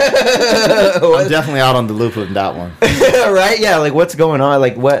definitely out on the loop with that one. Right? Yeah. Like what's going on?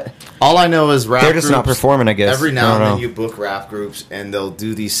 Like what? All I know is rap They're just not groups, performing. I guess Every I now don't and then know. you book rap groups and they'll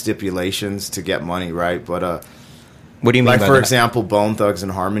do these stipulations to get money, right? But What do you mean? like by for that? example, Bone Thugs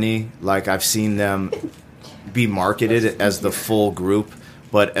and Harmony, like I've seen them be marketed as the full group,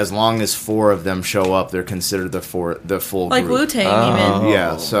 but as long as 4 of them show up, they're considered the full Like group. Wu Tang, Oh. even.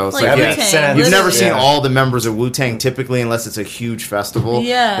 Yeah, so it's Like like, Wu yeah, Tang. sense. you've never seen Yeah. all the members of Wu Tang typically, unless it's a huge festival.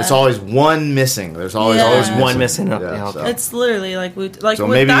 Yeah. it's always one missing. There's always Yeah. always One missing. Yeah, Yeah, so. It's literally like like So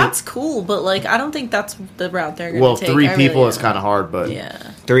maybe- that's cool, but like I don't think that's the route they're gonna Well, take. 3 I people really is don't. kind of hard, but Yeah.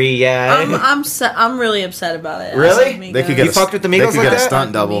 3. Yeah. I'm really upset about it. Really? I love they could Migos. get You fucked with the they Migos could like get a that?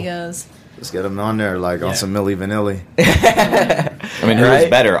 stunt double. Migos. Just get them on there like on some Milli Vanilli. I mean, who's Right?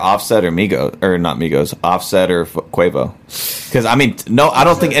 better, Offset or Migos, or not Migos, Offset or Quavo? Because I mean, no, I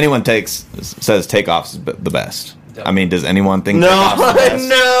don't think anyone says Takeoff's the best. I mean, does anyone think No, Takeoff's the best?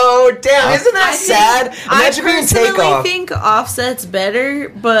 no, damn! Isn't that I sad? Imagine I being personally Takeoff. think Offset's better,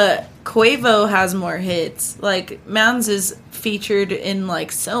 but Quavo has more hits. Like Mans is featured in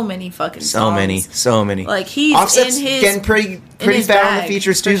like so many fucking songs. So many. Like he's Offset's in his getting pretty his fat on the bag,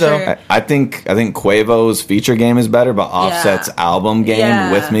 features for too, though. sure. I think Quavo's feature game is better, but Offset's album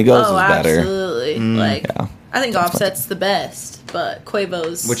game with Migos is better. Absolutely. Like Yeah. I think Offset's the best, but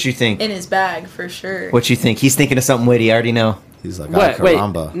Quavo's What you think? in his bag for sure. What you think? He's thinking of something witty. I already know. He's like, What? Wait.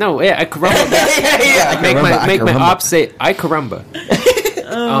 caramba. No, yeah, I caramba. Make my op say I caramba.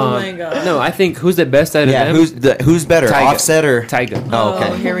 Oh my god. No, I think who's the best out of Yeah, them? who's better, Tyga. Offset or Tyga. Oh, okay.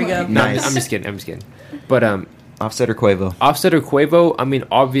 Oh, here we go. No, Nice. I'm just kidding. But Offset or Quavo? Offset or Quavo? I mean,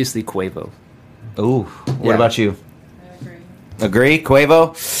 obviously Quavo. Ooh, what Yeah. about you? Agree,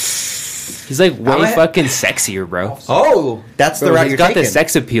 Quavo? He's like way I'm a- fucking sexier, bro. Oh, that's the Bro, route he's you're got taking. the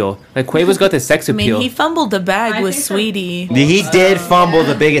sex appeal. Like Quavo's got the sex I mean, appeal. he fumbled the bag I with think Sweetie. He did fumble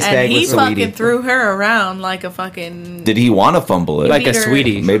the biggest And bag he with fucking Sweetie. threw her around like a fucking. Did he want to fumble it? like a Peter-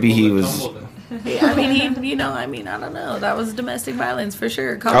 sweetie. Maybe he was. I mean, I don't know. That was domestic violence for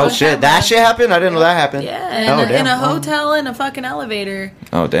sure. Call Oh on shit, camera. that shit happened? I didn't know that happened. Yeah, Oh, in a damn. hotel in a fucking elevator.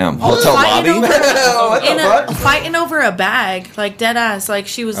 Oh damn! Hotel Fighting lobby. over, fighting over a bag, like dead ass. Like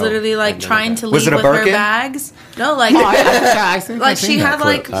she was literally like trying to Was leave it a with her Birkin? bags. No, like like she had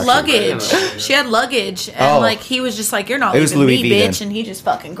like luggage. She had luggage, and Oh. like he was just like, "You're not It was leaving Louis me, V bitch," then. and he just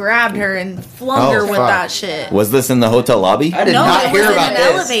fucking grabbed her and flung Oh, her with fuck. that shit. Was this in the hotel lobby? I did No, not it hear was in about an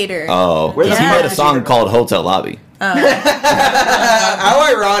this. elevator. Oh, Where the he fuck made a did song called Hotel Lobby. How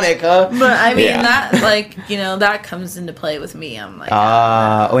ironic, huh? But I mean Yeah. that, like, you know, that comes into play with me. I'm like,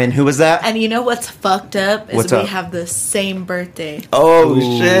 And who was that? and you know what's fucked up is What's we up? have the same birthday. Oh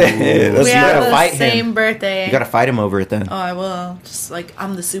shit! We have gotta the fight him. same birthday. You gotta fight him over it then. Oh, I will. Just like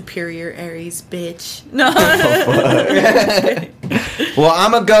I'm the superior Aries, bitch. No. Well,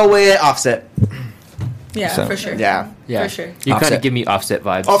 I'm gonna go with Offset. Yeah, So- for sure. Yeah. Yeah, For sure. You kind Offset. of give me Offset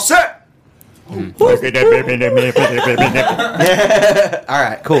vibes. Offset. All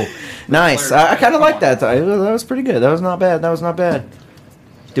right, cool, nice. I kind of like that. That was pretty good. That was not bad.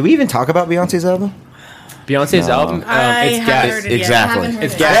 Did we even talk about Beyonce's album? Beyonce's album, it's gas. Exactly.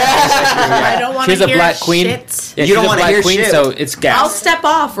 It's gas. I don't want to She's a hear black queen. shit. Yeah, You don't she's a wanna black hear queen, shit. so it's gas. I'll step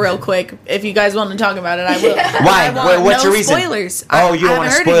off real quick if you guys want to talk about it. I will. Why? I want What's no your reason? Spoilers. Oh, you don't want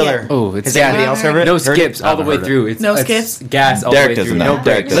a spoiler. Oh, it's Has anybody else heard it? No Heard it? skips all the way heard it. through. It's No it's skips? Gas all Derek the way through. doesn't know. No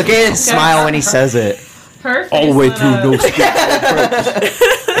Derek breaks. doesn't Look at his smile when he says it. Perfect. All the way through. No skips.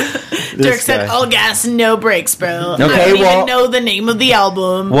 Dirk said, "All gas, no breaks, bro." Okay, I don't well- even know the name of the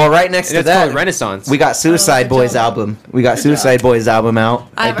album. Well, right next And to it's called that, Renaissance. we got Suicide good Boys job. album. We got Suicide Boys album out.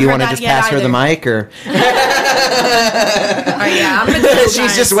 I Like, do you haven't want to heard just that yet pass her the either. mic, or Oh yeah, I'm gonna go.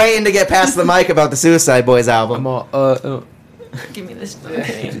 she's just waiting to get past the mic about the Suicide Boys album? Give me this.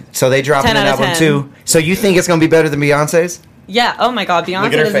 Okay. So they dropped 10 an out of album 10. too. So you think it's gonna be better than Beyonce's? Yeah. Oh my God. Look Beyonce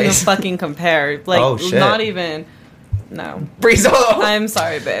at her doesn't even face. fucking compare. Like, Oh, shit. not even. No. Breezo. I'm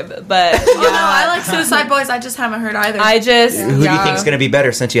sorry, babe, but Oh no, I like Suicide Boys. I just haven't heard either. I just. Who do you think is gonna be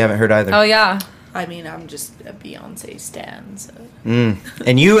better since you haven't heard either? Oh yeah. I mean, I'm just a Beyonce stan. So.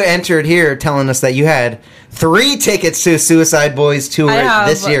 And you entered here telling us that you had 3 tickets to Suicide Boys tour I have-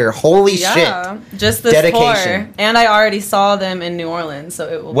 this year. Holy Yeah. Just this Dedication. tour, and I already saw them in New Orleans, so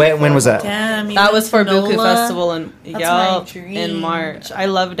it will. shit! When was that? Damn, you That went was for to Buku NOLA? Festival in That's my yup, dream. in March. I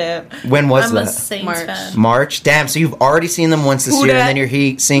loved it. When was I'm a that? Saints March. fan. March. Damn. So you've already seen them once this Who year, dat? and then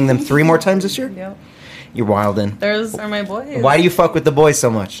you're seeing them 3 more times this year. Yep. You're wildin'. Those are my boys. Why do you fuck with the boys so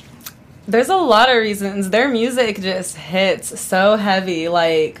much? There's a lot of reasons. Their music just hits so heavy.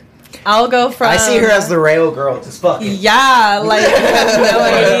 Like, I'll go from. I see her as the rail girl, just fucking, Yeah, like, you have no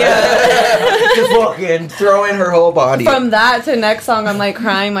idea. just fucking throwing her whole body. From that to next song, I'm like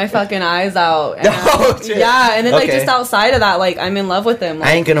crying my fucking eyes out. And Oh, shit. yeah, and then like Okay. just outside of that, like I'm in love with them. Like,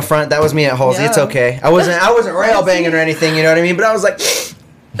 I ain't gonna front. That was me at Halsey. It's Yeah. okay. I wasn't rail banging or anything. You know what I mean? But I was like,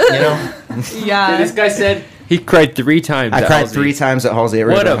 you know, yeah. This guy said he cried 3 times. I at cried Halsey. 3 times at Halsey. At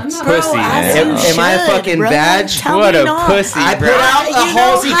What a River. pussy, man. Am I a fucking badge? What a pussy, I put bro. out a You know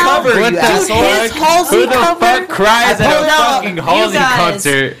Halsey how- cover. What You the asshole. his fuck? Halsey Who the cover? fuck cries I at pulled a out- fucking Halsey guys.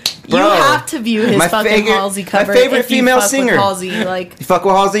 concert? You Bro. have to view his My fucking favorite- Halsey my cover. favorite if you female fuck with singer. Halsey, like, You fuck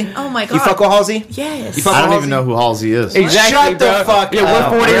with Halsey? oh my god, You fuck with Halsey? yes. You fuck I don't with even know who Halsey is. Exactly, Shut the bro. fuck Yeah,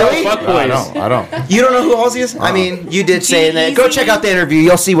 up. we're 40 Really? fuck I boys. don't. You don't know who Halsey is? I mean, you did say that. Go check out the interview.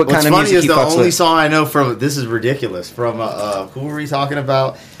 You'll see what What's kind of funny music is he the fucks only with. song I know from this is ridiculous from who were we talking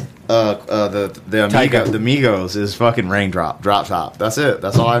about? The Migos is fucking Raindrop, Drop Top. That's it.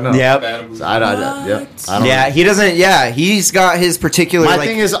 That's all I know. Yep. So I don't Yeah, know. he doesn't. Yeah, he's got his particular. My like,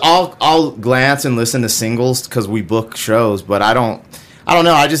 thing is, I'll glance and listen to singles because we book shows, but I don't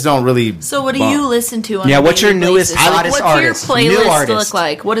know. I just don't really. So what do bump. you listen to on Yeah, a what's your daily newest, basis? hottest What's artist? your New playlist artist. look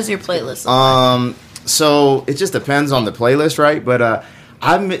like? What does your playlist look like? So it just depends on the playlist, right? But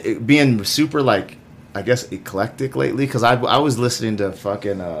I'm being super like, I guess, eclectic lately because I was listening to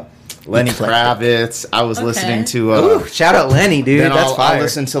fucking Lenny Kravitz. I was listening to. Ooh, shout out Lenny, dude. Then That's I'll fire.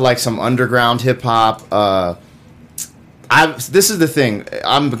 listen to like some underground hip hop. This is the thing.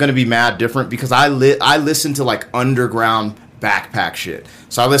 I'm gonna be mad different because I listen to like underground backpack shit.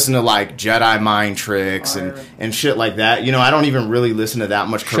 So I listen to like Jedi Mind Tricks and shit like that. You know, I don't even really listen to that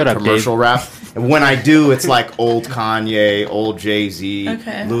much Shut up, commercial rap. And when I do, it's like old Kanye, old Jay-Z,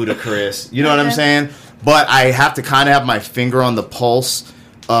 Okay. Ludacris. You know what I'm Okay. saying? But I have to kind of have my finger on the pulse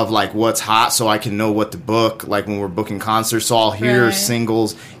of like what's hot so I can know what to book, like when we're booking concerts. So I'll hear Right.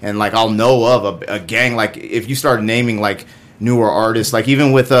 singles and like I'll know of a gang. Like if you start naming like newer artists, like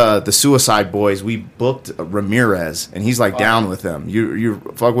even with the Suicide Boys, we booked Ramirez and he's like down with them. You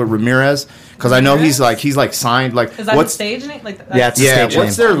fuck with Ramirez? Because I know he's like signed. Like Is that what's his stage name? Like Yeah, it's a yeah? stage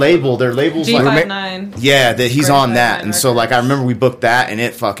What's name. their label? Their label's like G59. yeah, that he's Great on that, Bad and so like I Records. remember we booked that, and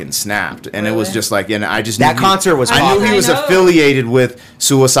it fucking snapped, and it was Really? just like, and I just That knew concert was I knew popping. he was I know. affiliated with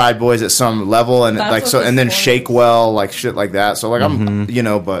Suicide Boys at some level, and That's like what so, this and then was. Shakewell, like shit like that. So like I'm, you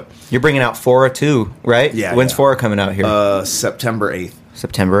know, but You're bringing out Fora too, right? Yeah, When's yeah. Fora coming out here? September 8th.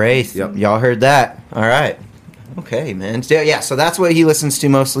 September 8th. Yep. Y'all heard that. All right. Okay, man. So, yeah, so that's what he listens to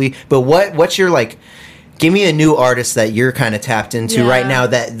mostly. But what's your like give me a new artist that you're kind of tapped into Yeah. right now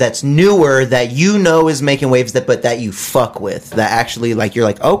that's newer that you know is making waves but that you fuck with that actually like you're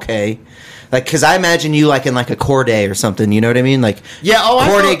like okay. Like, cause I imagine you like in like a Corday or something, you know what I mean? Like, Yeah,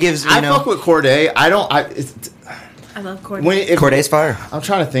 Corday gives, you I know, fuck with Corday. I don't. I love Courtney. When if, Corday's fire. I'm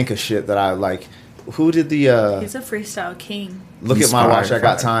trying to think of shit that I like. Who did the He's a freestyle king. look He's at my fire, watch? I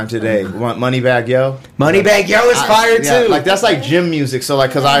got fire. time today. Moneybag Yo. Moneybag Yo is fire Yeah, too. like that's like gym music. So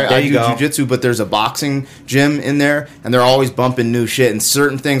like, cause I There you do go. jujitsu, but there's a boxing gym in there, and they're always bumping new shit. And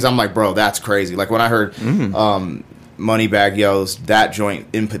certain things, I'm like, bro, that's crazy. Like when I heard Moneybag Yo's that joint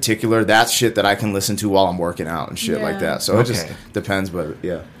in particular, that's shit that I can listen to while I'm working out and shit like Yeah. that. So it just Okay. depends, but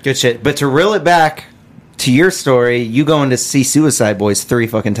yeah. Good shit. But to reel it back to your story, you going to see Suicide Boys 3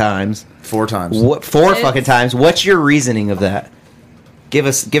 fucking times. 4 times. What? 4 fucking times. What's your reasoning of that? Give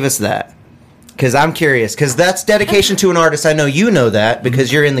us that. Because I'm curious. Because that's dedication to an artist. I know you know that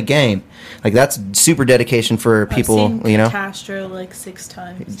because you're in the game. Like, that's super dedication for people, I've seen you know? Castro like 6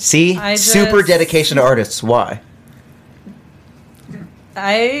 times. See? Super dedication to artists. Why?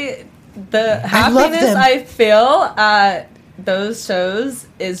 The happiness I feel at those shows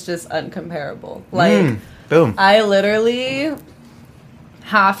is just uncomparable. Like, boom. I literally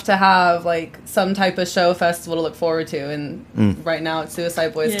have to have like some type of show festival to look forward to, and right now it's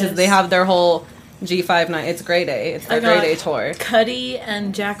Suicide Boys because they have their whole G5 night. It's Grey Day. It's their Grey Day tour. Cuddy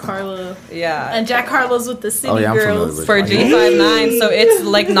and Jack Harlow. Yeah, and Jack Harlow's with the City Girls for G5 9. So it's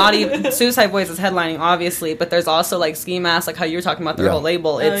like not even Suicide Boys is headlining, obviously, but there's also like Ski Mask, like how you were talking about their whole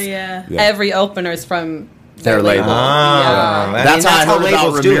label. It's every opener's from their label. That's how I heard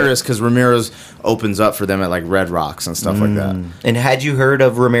about Ramirez, because Ramirez opens up for them at like Red Rocks and stuff like that. And had you heard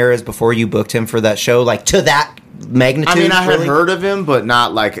of Ramirez before you booked him for that show, like to that magnitude? I mean, I had heard of him, but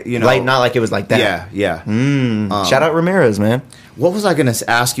not like, you know, like not like it was like that. Yeah. Shout out Ramirez, man. What was I going to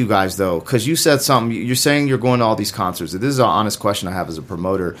ask you guys though? Because you said something. You're saying you're going to all these concerts. This is an honest question I have as a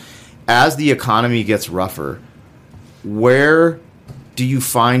promoter. As the economy gets rougher, where do you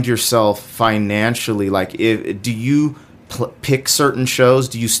find yourself financially? Like, do you pick certain shows?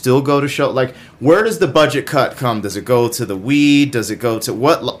 Do you still go to show? Like, where does the budget cut come? Does it go to the weed? Does it go to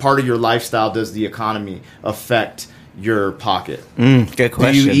what part of your lifestyle does the economy affect your pocket? Good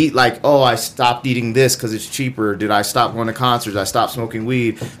question. Do you eat like, oh, I stopped eating this because it's cheaper? Did I stop going to concerts? I stopped smoking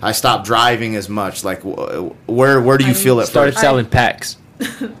weed. I stopped driving as much. Like, where do you feel it? Started selling packs.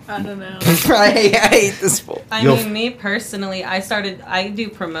 I don't know. I hate this fool. I mean, me personally, I do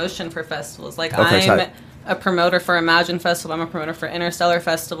promotion for festivals. Like, I'm a promoter for Imagine Festival. I'm a promoter for Interstellar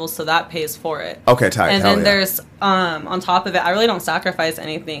Festival, so that pays for it. Okay, tight. And then there's, on top of it, I really don't sacrifice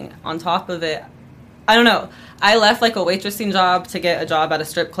anything. On top of it, I don't know. I left like a waitressing job to get a job at a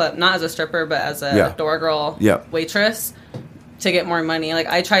strip club, not as a stripper, but as a door girl waitress to get more money. Like,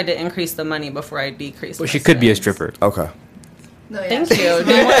 I tried to increase the money before I decreased. Well, she could be a stripper. Okay. No, yeah. Thank you.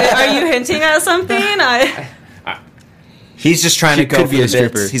 Are you hinting at something? He's just trying to go for the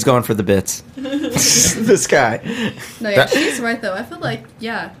bits. He's going for the bits. This guy. No, yeah, she's right though. I feel like,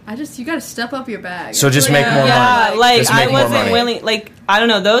 you gotta step up your bag. So just make more money. Yeah, like I wasn't willing. Like, I don't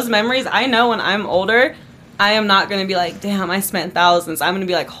know, those memories. I know when I'm older, I am not going to be like, damn, I spent thousands. I'm going to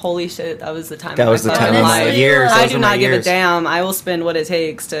be like, holy shit, that was the time. That was the time of my years. I do not give a damn. I will spend what it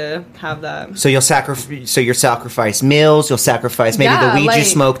takes to have that. So you'll sacrifice meals. You'll sacrifice maybe the weed you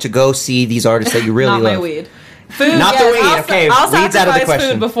smoke to go see these artists that you really love. Not my weed. Food, not the weed. I'll weed's out of the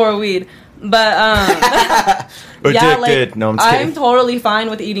question. Food before weed. But addicted. No, I'm just kidding. I'm totally fine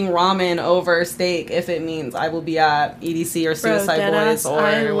with eating ramen over steak if it means I will be at EDC or Suicide Boys or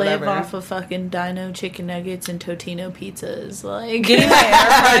I whatever. live off of fucking Dino chicken nuggets and Totino pizzas. Like, getting my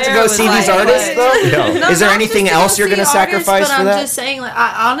air fryer to go see these artists though. No, is there anything else you're gonna sacrifice for that? I'm just saying, like,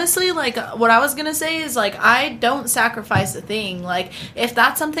 I honestly, like, what I was gonna say is, like, I don't sacrifice a thing. Like, if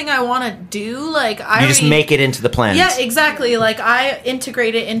that's something I want to do, like, you just make it into the plans. Yeah, exactly. Like, I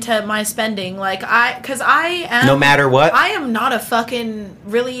integrate it into my spending. Like, because I am, no matter what, I am not a fucking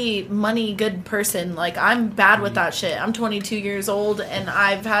really money good person. Like, I'm bad with that shit. I'm 22 years old and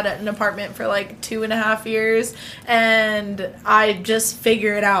I've had an apartment for like 2.5 years and I just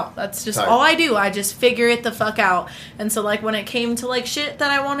figure it out. That's just all I do. I just figure it the fuck out. And so, like, when it came to like shit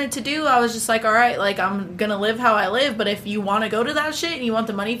that I wanted to do, I was just like, all right, like, I'm gonna live how I live, but if you want to go to that shit and you want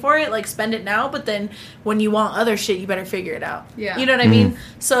the money for it, like, spend it now, but then when you want other shit, you better figure it out. Yeah. You know what I mean?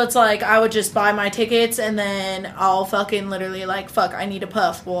 So it's like, I would just buy my tickets and then I'll fucking literally like, fuck, I need a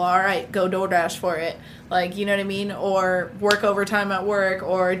puff. Well, all right, go DoorDash for it. Like, you know what I mean? Or work overtime at work,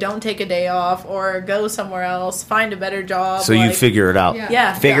 or don't take a day off, or go somewhere else, find a better job. So you figure it out.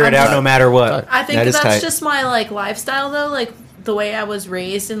 Yeah. Figure it out no matter what. I think that's just my, like, lifestyle, though. Like, the way I was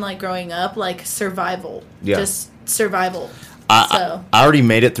raised and, like, growing up, like, survival. Yeah. Just survival. I already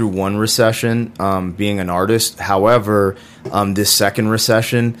made it through one recession, being an artist. However, this second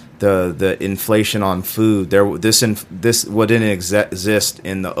recession, the inflation on food, this wouldn't exist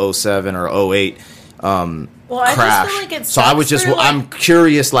in the 2007 or 2008 I crash. just feel like it so I was just, I'm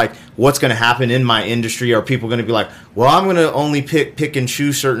curious, like, what's going to happen in my industry? Are people going to be like, well, I'm going to only pick and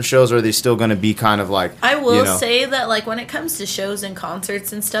choose certain shows, or are they still going to be kind of like, I will say that, like, when it comes to shows and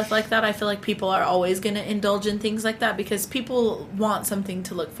concerts and stuff like that, I feel like people are always going to indulge in things like that because people want something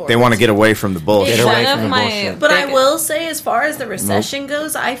to look forward to. They want to get away from the bullshit. But I will say, as far as the recession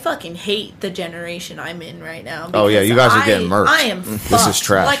goes, I fucking hate the generation I'm in right now. Oh, yeah, you guys are getting murked. I am fucked. This is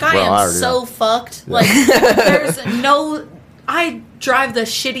trash. Like, I am so fucked. Like, there's no... I drive the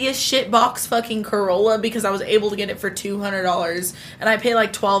shittiest shitbox fucking Corolla because I was able to get it for $200, and I pay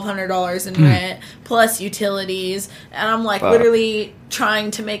like $1,200 in rent plus utilities, and I'm like literally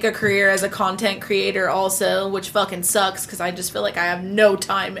trying to make a career as a content creator also, which fucking sucks because I just feel like I have no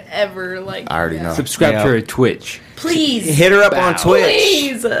time ever. Like, I already know. Subscribe to her Twitch. Please hit her up on Twitch.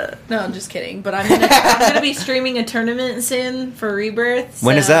 Please. No, I'm just kidding. But I'm gonna be streaming a tournament soon for Rebirth. So,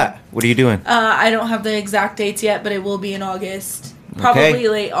 when is that? What are you doing? I don't have the exact dates yet, but it will be in August. Probably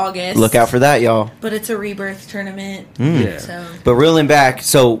late August. Look out for that, y'all. But it's a Rebirth tournament. Yeah. So. But reeling back,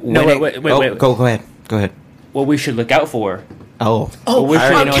 so wait. Go ahead. What we should look out for.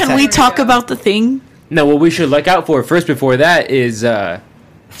 Can we talk about the thing? No, what we should look out for first before that is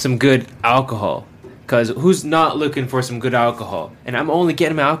some good alcohol. Because who's not looking for some good alcohol? And I'm only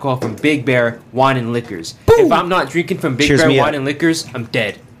getting my alcohol from Big Bear Wine and Liquors. Boom. If I'm not drinking from Big Bear Wine and Liquors, I'm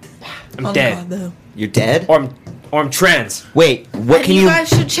dead. I'm dead. God, you're dead? Or I'm trans. Wait, what can you guys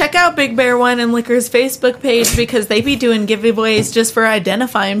should check out Big Bear Wine and Liquor's Facebook page because they be doing giveaways just for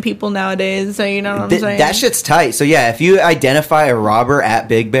identifying people nowadays. So you know what I'm saying? That shit's tight. So yeah, if you identify a robber at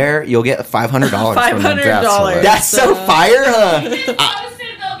Big Bear, you'll get $500 from them. $500. That's so fire, huh?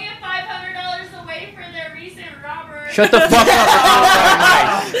 Shut the fuck up.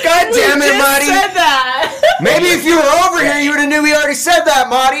 God damn it, Marty. Said that. Maybe if you were over here, you would have knew we already said that,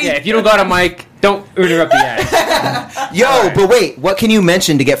 Marty. Yeah, if you don't got a mic, don't interrupt the ad. Yo, but wait, what can you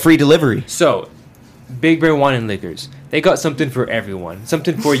mention to get free delivery? So, Big Bear Wine and Liquors. They got something for everyone.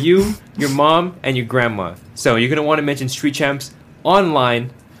 Something for you, your mom, and your grandma. So, you're going to want to mention Street Champs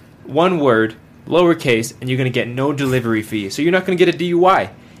online, one word, lowercase, and you're going to get no delivery fee. So, you're not going to get a DUI.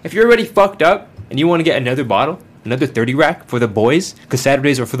 If you're already fucked up and you want to get another bottle, another 30 rack for the boys, because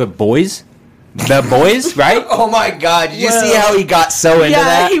Saturdays are for the boys. The boys, right? Oh my God! Did you see how he got so into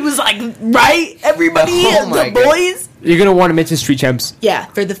that? Yeah, he was like, right, everybody, the boys. You're gonna want to mention Street Champs. Yeah,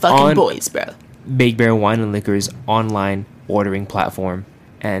 for the fucking boys, bro. Big Bear Wine and Liquors online ordering platform,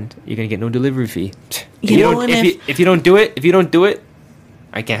 and you're gonna get no delivery fee. If you don't do it,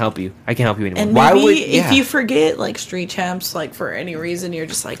 I can't help you. I can't help you anymore. And maybe if you forget like Street Champs, like for any reason, you're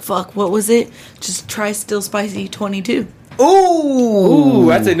just like, fuck, what was it? Just try Still Spicy 22. Ooh,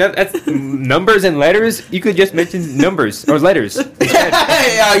 that's numbers and letters. You could just mention numbers or letters.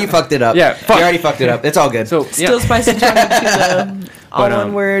 Yeah, you fucked it up. Yeah, you already fucked it up. It's all good. So Still Spicy 22 though. All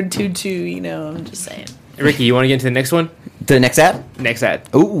one word, 22. You know, I'm just saying. Ricky, you want to get into the next one? The next ad? Next ad.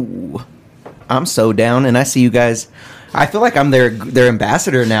 Ooh, I'm so down, and I see you guys. I feel like I'm their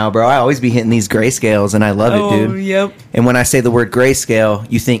ambassador now, bro. I always be hitting these grayscales, and I love it, dude. Oh, yep. And when I say the word grayscale,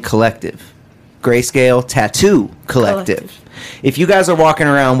 you think collective. Grayscale Tattoo Collective. If you guys are walking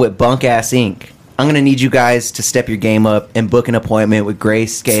around with bunk ass ink, I'm going to need you guys to step your game up and book an appointment with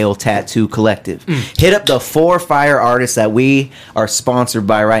Grayscale Tattoo Collective. Hit up the 4 fire artists that we are sponsored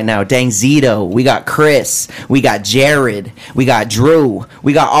by right now. Dang Zito, we got Chris, we got Jared, we got Drew.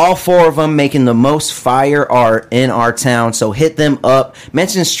 We got all 4 of them making the most fire art in our town. So hit them up.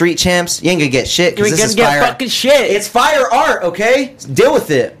 Mention Street Champs. You ain't going to get shit. You ain't going to get fucking shit. It's fire art, okay? Deal with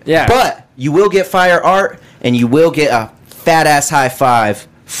it. Yeah. But you will get fire art, and you will get a fat ass high five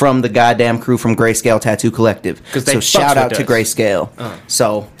from the goddamn crew from Grayscale Tattoo Collective. So shout out to Grayscale.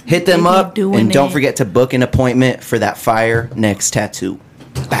 So hit them up, and don't forget to book an appointment for that fire next tattoo.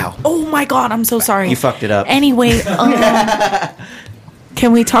 Bow. Oh my God, I'm so sorry. You fucked it up. Anyway,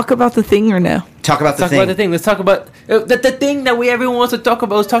 can we talk about the thing or no? Talk about the thing. Let's talk about the thing that everyone wants to talk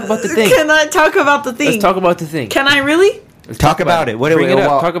about. Let's talk about the thing. Can I talk about the thing? Let's talk about the thing. Can I really? Talk about it. Bring it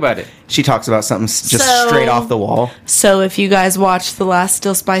up. Talk about it. She talks about something just straight off the wall. So if you guys watched the last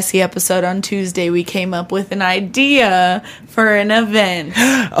Still Spicy episode on Tuesday, we came up with an idea for an event.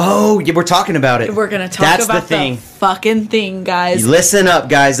 Oh, yeah, we're talking about it. We're going to talk about the fucking thing, guys. Listen up,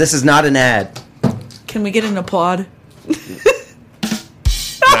 guys. This is not an ad. Can we get an applaud? You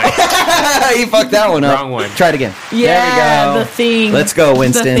fucked that one up. Wrong one. Try it again. Yeah, there we go. The thing. Let's go,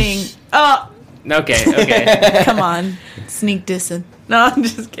 Winston. The thing. Oh. Okay. Come on. Sneak dissing. No, I'm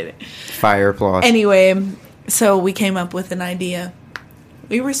just kidding. Fire applause. Anyway, so we came up with an idea.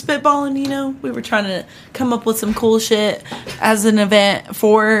 We were spitballing, you know. We were trying to come up with some cool shit as an event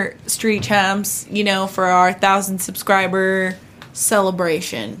for Street Champs, you know, for our 1,000 subscriber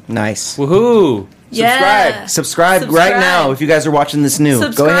celebration. Nice. Woohoo! Yeah. Subscribe right now if you guys are watching this new.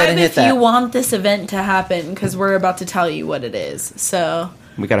 Subscribe Go ahead and hit that. if you want this event to happen, because we're about to tell you what it is. So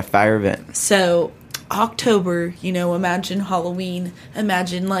we got a fire event. So October, imagine Halloween,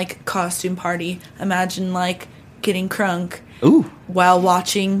 imagine like costume party, imagine like getting crunk. Ooh. While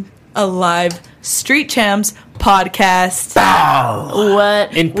watching a live Street Champs podcast. Wow.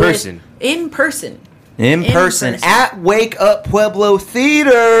 What? In person. In person. In person at Wake Up Pueblo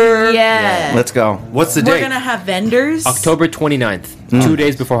Theater. Yeah. Let's go. What's the date? We're going to have vendors. October 29th, 2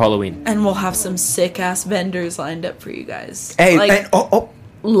 days before Halloween. And we'll have some sick-ass vendors lined up for you guys. Hey,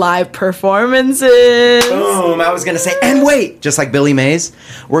 live performances. Boom. I was going to say, and wait, just like Billy Mays,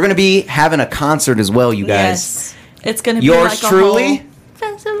 we're going to be having a concert as well, you guys. Yes. It's going to be yours like truly. a whole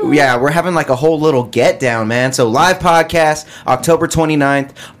festival. Yeah, we're having like a whole little get down, man. So live podcast, October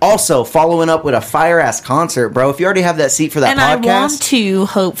 29th. Also following up with a fire ass concert, bro. If you already have that seat for that podcast. I want to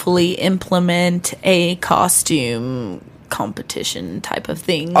hopefully implement a costume competition type of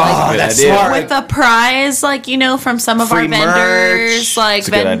thing. That's smart. With a prize, from some of Free our vendors, merch. That's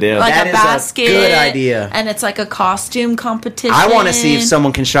a good idea. like That a is a basket. good idea. And it's like a costume competition. I want to see if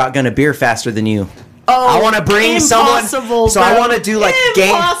someone can shotgun a beer faster than you. Oh, I want to bring someone. So I want to do like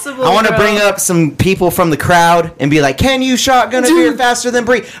game. I want to bring up some people from the crowd and be like, "Can you shotgun a beer faster than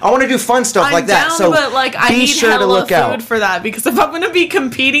Bree?" I want to do fun stuff like that. Down, So but I be need sure to hella look food out for that, because if I'm going to be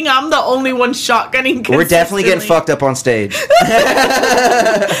competing, I'm the only one shotgunning. We're definitely getting fucked up on stage.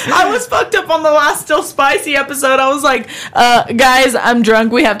 I was fucked up on the last Still Spicy episode. I was like, guys, I'm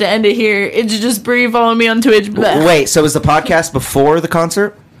drunk. We have to end it here. It's just Bree. Follow me on Twitch. Wait, so is the podcast before the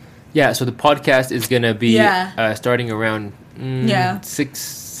concert? Yeah, so the podcast is going to be Yeah. starting around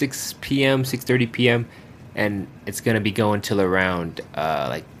 6 p.m., 6:30 p.m., and it's going to be going till around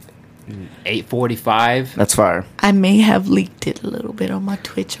 8:45. That's fire. I may have leaked it a little bit on my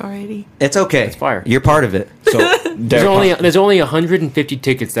Twitch already. It's okay. It's fire. You're part of it. So There's only 150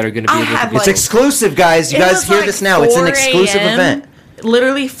 tickets that are going to be I able have, to It's exclusive, guys. You It guys was hear like this now. It's an 4 exclusive a.m. event.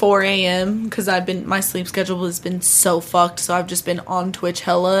 Literally 4 a.m. because my sleep schedule has been so fucked, so I've just been on Twitch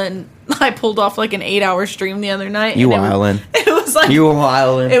hella, and I pulled off like an 8-hour stream the other night. You and wildin'. It was like You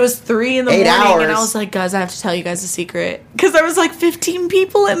wildin'. It was 3 in the 8 morning, hours. and I was like, guys, I have to tell you guys a secret, because there was like 15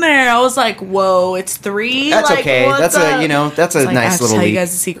 people in there. I was like, whoa, it's 3. That's like, okay. what's that's up? that's a I nice have to little tell you leak.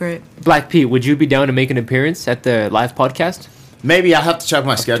 guys a secret. Black Pete, would you be down to make an appearance at the live podcast? Maybe I have to check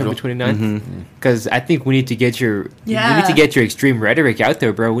my schedule. October 29th? Because I think we need to get your Yeah. extreme rhetoric out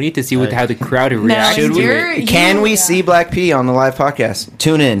there, bro. We need to see how the crowd reacts No, to you're- it. Can we see Black P on the live podcast?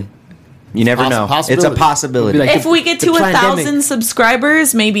 Tune in. You never know. It's a possibility. possibility. Like If we get to the 1,000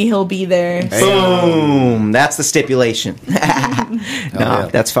 subscribers, maybe he'll be there. Boom. That's the stipulation. yeah.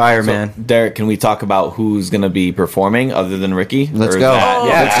 That's fire, man. Derek, can we talk about who's going to be performing other than Ricky? Let's Or is go. that-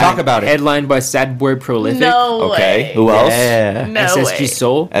 Yeah, Let's talk about it. Headlined by Sad Boy Prolific, No Okay. way. Who else? Yeah. No SSG way.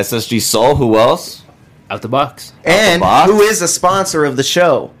 Soul, SSG Soul. Who else? Out the Box. And box. who is a sponsor of the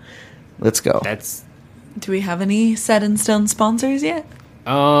show? Let's go. That's Do we have any set in stone sponsors yet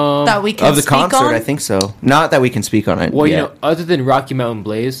that we can Of the speak concert, on? I think so. Not that we can speak on it. well, yet. other than Rocky Mountain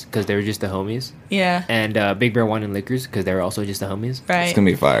Blaze, because they were just the homies, Yeah, and Big Bear Wine and Liquors, because they were also just the homies. right. It's going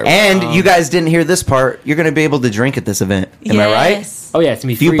to be fire. And you guys didn't hear this part. You're going to be able to drink at this event. Am I right? Yes. Oh yeah, it's gonna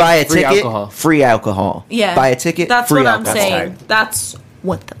be If free, you buy a free ticket, alcohol. free alcohol. Yeah. Buy a ticket, That's free what I'm alcohol. saying. That's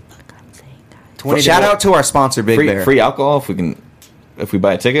what the fuck I'm saying. guys. Shout out to our sponsor, Big Bear. free alcohol if we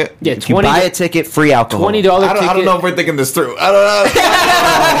buy a ticket. Yeah, If you buy a ticket, free alcohol. $20 I ticket. don't know if we're thinking this through. I don't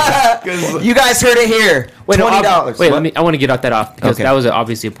know. You guys heard it here. Wait, no, $20. Wait, What? I want to get off that off because Okay. that was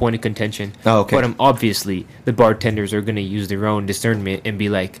obviously a point of contention. Oh, okay. But obviously the bartenders are going to use their own discernment and be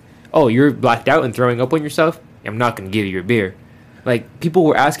like, "Oh, you're blacked out and throwing up on yourself. I'm not going to give you a beer." Like people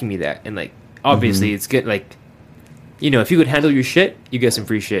were asking me that, and like obviously it's good. Like, if you could handle your shit, you get some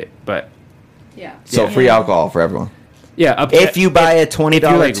free shit. But Yeah. So free alcohol for everyone. yeah, up If you buy a $20 if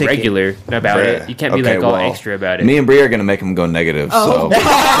you're like ticket. regular about it, you can't be Okay, like all well, extra about it. Me and Bree are going to make them go negative. So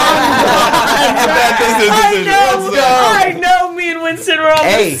I know. Me and Winston were on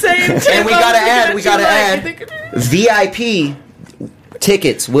Hey, the same team. and we gotta add, VIP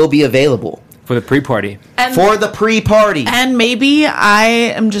tickets will be available for the pre-party. for the pre-party. And maybe I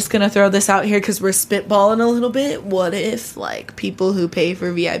am just gonna throw this out here because we're spitballing a little bit. What if people who pay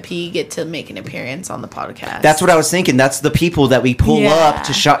for VIP get to make an appearance on the podcast? That's what I was thinking. That's the people that we pull Yeah. up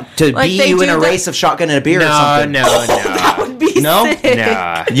to Like beat they you in do a that- race of shotgun and a beer or No, something. that would be No? sick.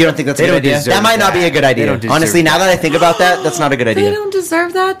 Nah. You don't think that's a They good don't idea? deserve That might not be a good They idea. don't deserve Honestly, now that I think about that, that's not a good They idea. don't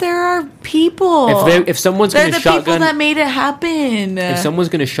deserve that. There are people. If someone's They're going the to shotgun, people that made it happen. if someone's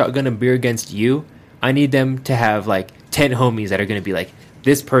going to shotgun a beer against you, I need them to have like 10 homies that are gonna be like,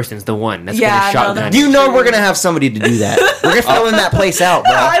 this person's the one that's gonna shotgun. You know we're gonna have somebody to do that. We're gonna fill in that place out,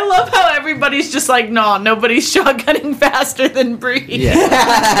 bro. I love how everybody's just like, no, nobody's shotgunning faster than Bree.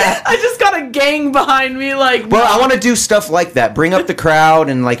 Yeah. I just got a gang behind me, like. Well, I want to do stuff like that. Bring up the crowd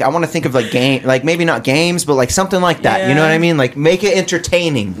and like I want to think of like game, like maybe not games, but like something like that. Yeah. You know what I mean? Like make it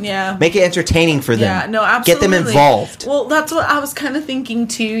entertaining. Yeah. Make it entertaining for them. Yeah, no, absolutely. Get them involved. Well, that's what I was kind of thinking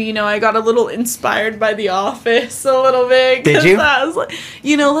too. You know, I got a little inspired by The Office a little bit. Did you? I was like,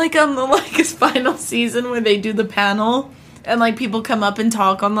 you know, like on the his final season where they do the panel and like people come up and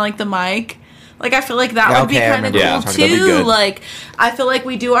talk on like the mic. Like, I feel like that would be kind of cool, too. Like, I feel like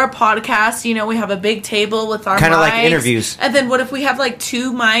we do our podcast, you know, we have a big table with our kind of mics. like interviews. And then what if we have, like,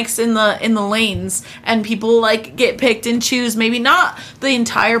 2 mics in the lanes and people, like, get picked and choose, maybe not the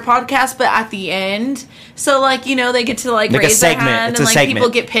entire podcast, but at the end. So, like, you know, they get to, like raise their hand and, like, people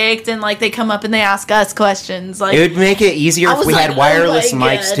get picked and, like, they come up and they ask us questions. Like, it would make it easier if we had wireless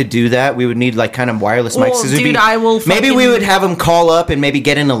mics to do that. We would need, like, kind of wireless mics. Dude, I will maybe we would have them call up and maybe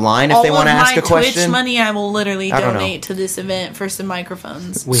get in a line if they want to ask a question. Twitch money, I will literally donate to this event for some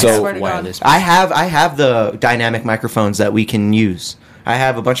microphones. I swear to God. I have the dynamic microphones that we can use. I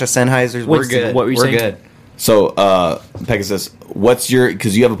have a bunch of Sennheisers. We're good. What were you saying? Good. So, Pegasus, what's your,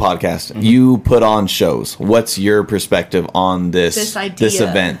 because you have a podcast, you put on shows. What's your perspective on this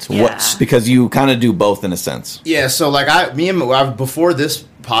event? Yeah. Because you kind of do both in a sense. Yeah, so like before this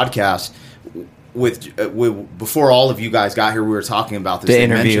podcast, before all of you guys got here, we were talking about this. They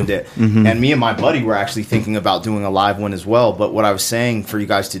mentioned it, and me and my buddy were actually thinking about doing a live one as well. But what I was saying for you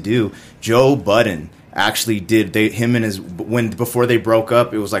guys to do, Joe Budden actually did. Before they broke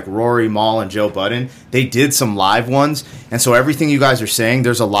up, it was like Rory Mal and Joe Budden. They did some live ones, and so everything you guys are saying,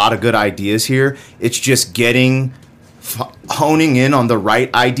 there's a lot of good ideas here. It's just honing in on the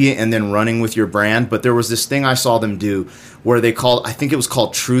right idea and then running with your brand. But there was this thing I saw them do where they called, I think it was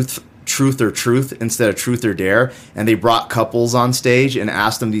called Truth or Truth instead of Truth or Dare, and they brought couples on stage and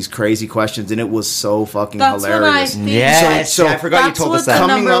asked them these crazy questions, and it was so fucking hilarious. What I think. Yes, so I forgot you told us that. That's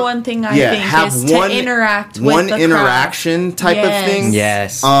the number one thing I think is to interact with one the interaction crowd. type of thing.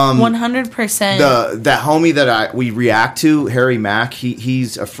 Yes, 100%. That homie that we react to, Harry Mack,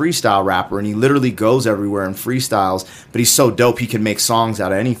 he's a freestyle rapper, and he literally goes everywhere and freestyles. But he's so dope, he can make songs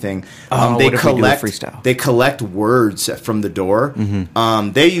out of anything. They collect words from the door.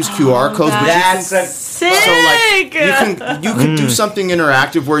 They use QR codes. That's sick. So like you can do something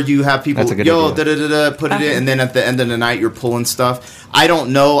interactive where you have people put it in, and then at the end of the night you're pulling stuff. I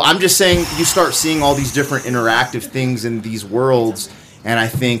don't know. I'm just saying you start seeing all these different interactive things in these worlds. And I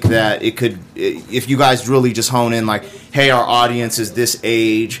think that it could, if you guys really just hone in, like, hey, our audience is this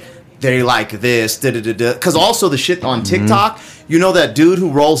age, they like this, because also the shit on TikTok, you know that dude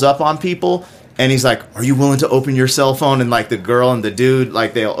who rolls up on people and he's like, are you willing to open your cell phone? And like the girl and the dude,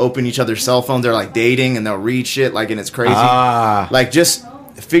 like they'll open each other's cell phone, they're like dating and they'll read shit, like, and it's crazy. Like just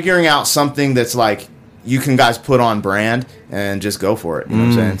figuring out something that's like you can guys put on brand and just go for it. You know what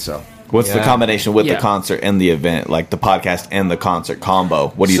I'm saying? So. What's the combination with the concert and the event, like the podcast and the concert combo?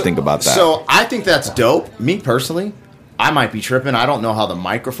 What do you think about that? So I think that's dope. Me personally, I might be tripping. I don't know how the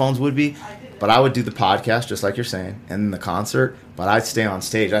microphones would be, but I would do the podcast just like you're saying, and then the concert. But I'd stay on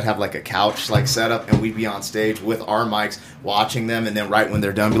stage. I'd have like a couch like set up, and we'd be on stage with our mics, watching them, and then right when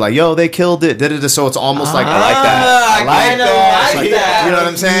they're done, be like, "Yo, they killed it!" So it's almost like I like that. I like that. You know what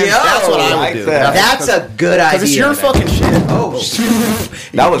I'm saying? That's what I would do. That's a good idea. Because it's your fucking shit. Oh,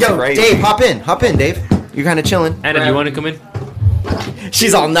 that was crazy. Dave, hop in, Dave. You're kind of chilling. Anna, do you want to come in?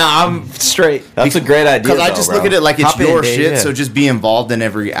 She's all, nah, I'm straight. That's a great idea. Because I just look at it like it's your shit, so just be involved in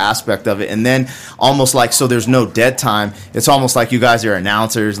every aspect of it. And then almost like, so there's no dead time. It's almost like you guys are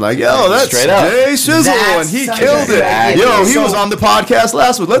announcers, like, yo, that's straight up Jay Shizzle, and he killed it. Yo, he was on the podcast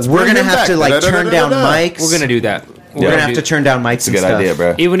last week. We're going to have to like turn down mics. We're going to do that. We're going to have to turn down mics. It's a good idea,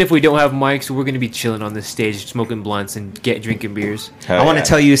 bro. Even if we don't have mics, we're going to be chilling on this stage, smoking blunts and drinking beers. I want to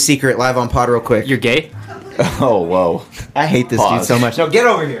tell you a secret live on Pod real quick. You're gay? Oh, whoa. I hate this dude so much. No, get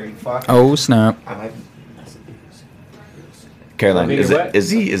over here, you fuck. Oh, snap. Caroline, is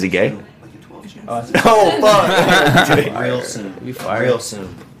he gay? Oh, fuck. Real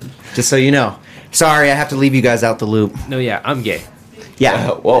soon. Just so you know. Sorry, I have to leave you guys out the loop. No, yeah, I'm gay.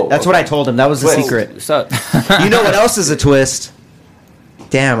 Yeah. Whoa. That's what I told him. That was the secret. What's up? You know what else is a twist?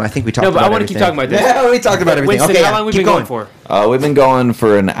 Damn, I think we talked about everything. No, but I want to keep talking about this. Yeah, we talked about everything. Winston, okay, how long have we been going for? We've been going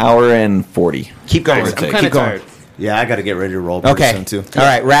for an hour and 40. Keep going. I'm kind of tired. Yeah, I got to get ready to roll pretty soon, too. All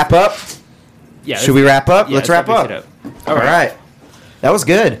right, wrap up. Yeah. Should we wrap up? Yeah, let's wrap up. All right. That was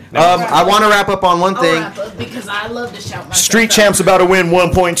good. I want to wrap up on one thing. I'll wrap up because I love to shout myself Street Champ's about to win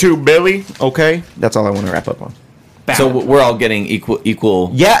 1.2 Billy. Okay. That's all I want to wrap up on. So we're all getting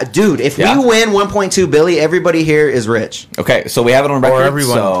equal. Yeah, dude. If we win 1.2 billion, everybody here is rich. Okay, so we have it on record. Or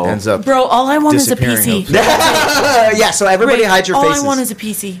everyone ends up. Bro, all I want is a PC. Yeah, so everybody hide your faces. All I want is a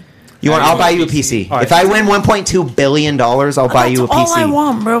PC. You want? I'll buy you a PC. Right. If I win 1.2 billion dollars, I'll buy you a PC. That's all I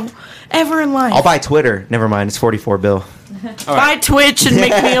want, bro. Ever in life. I'll buy Twitter. Never mind, it's 44 bill. Buy Twitch and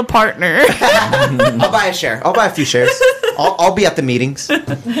make me a partner. I'll buy a share. I'll buy a few shares. I'll be at the meetings. All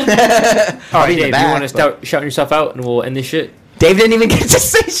right, Dave, you want to start shouting yourself out, and we'll end this shit. Dave didn't even get to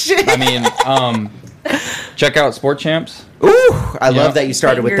say shit. I mean, check out Sport Champs. Ooh, I love that you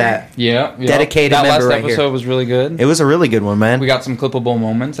started with that. Yeah. Dedicated that member last right episode here. was really good. It was a really good one, man. We got some clippable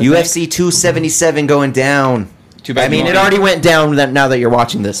moments. I UFC 277 going down. Too bad. I mean, it already went down now that you're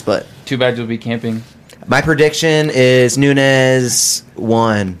watching this, but too bad you'll be camping. my prediction is Nunes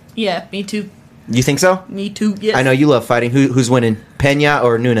won. Yeah, me too. You think so? Me too. Yes. I know you love fighting. Who's winning, Pena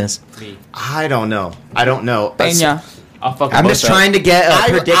or Nunes? Me. I don't know. Pena. I'm just trying to get a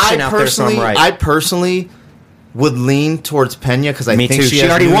prediction out there, so I'm right. I personally would lean towards Pena because I Me think too. she She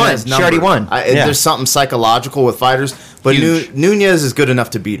already won. Nunes' She already number. won. Yeah. There's something psychological with fighters, but Huge. Nunez is good enough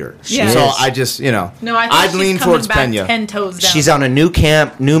to beat her. Yeah. So Yes. I just, No, I think I'd she's lean coming towards back Pena. 10 toes down. She's on a new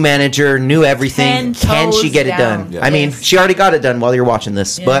camp, new manager, new everything. 10 Can she toes get it down. done? Yeah. I mean, Yes. she already got it done while you're watching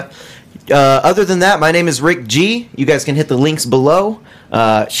this. Yeah. But other than that, my name is Rick G. You guys can hit the links below.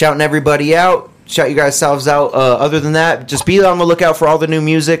 Shouting everybody out. Shout you guys selves out. Other than that, just be on the lookout for all the new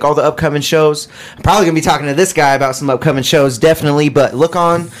music, all the upcoming shows. I'm probably gonna be talking to this guy about some upcoming shows, definitely. But look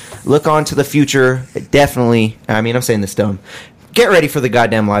on to the future, definitely. I mean, I'm saying this dumb. Get ready for the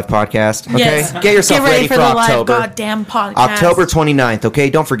goddamn live podcast. Okay, Yes. get yourself ready for the October. live goddamn podcast. October 29th. Okay,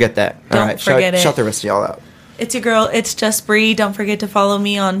 don't forget that. Don't all right, forget it. Shout the rest of y'all out. It's your girl, it's Just Bree. Don't forget to follow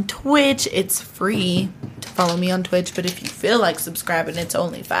me on Twitch. It's free to follow me on Twitch, but if you feel like subscribing, it's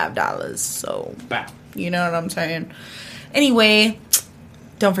only $5. So, you know what I'm saying? Anyway,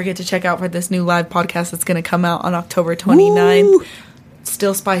 don't forget to check out for this new live podcast that's going to come out on October 29th. Woo!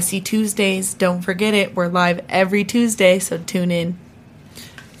 Still Spicy Tuesdays. Don't forget it. We're live every Tuesday, so tune in.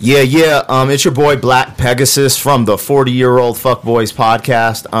 Yeah. It's your boy Black Pegasus from the 40-Year-Old Fuckboys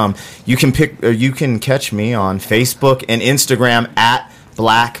podcast. You can catch me on Facebook and Instagram at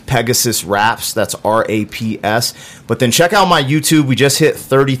Black Pegasus Raps. That's RAPS. But then check out my YouTube. We just hit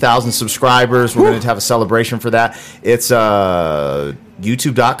 30,000 subscribers. We're going to have a celebration for that. It's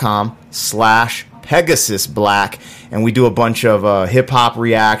youtube.com/Pegasus Black, and we do a bunch of hip-hop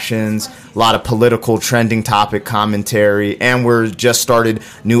reactions, a lot of political trending topic commentary, and we're just started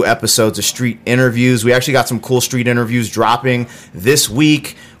new episodes of street interviews. We actually got some cool street interviews dropping this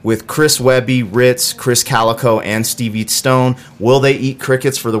week with Chris Webby, Ritz, Chris Calico, and Stevie Stone. Will they eat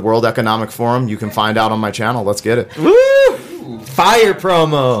crickets for the World Economic Forum? You can find out on my channel. Let's get it. Woo! Fire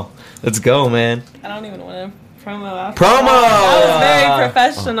promo. Let's go, man. I don't even want to promo after Promo! That was very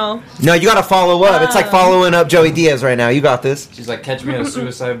professional. No, you got to follow up. It's like following up Joey Diaz right now. You got this. She's like, catch me at a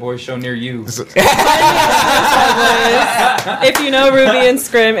Suicide Boys show near you. If you know Ruby and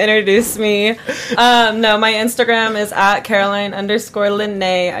Scrim, introduce me. No, my Instagram is at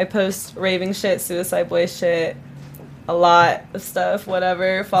Caroline_Linnae. I post raving shit, Suicide Boys shit, a lot of stuff,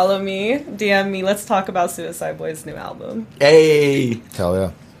 whatever. Follow me, DM me. Let's talk about Suicide Boys' new album. Hey. Hell yeah.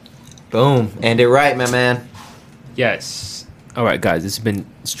 Boom. End it right, my man. Yes. All right, guys. This has been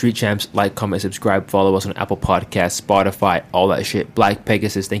Street Champs. Like, comment, subscribe, follow us on Apple Podcasts, Spotify, all that shit. Black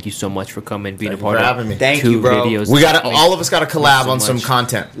Pegasus, thank you so much for coming, being Thank a part you for of having me. Thank two you, bro. videos. We got Like, all of us got to collab so on some much.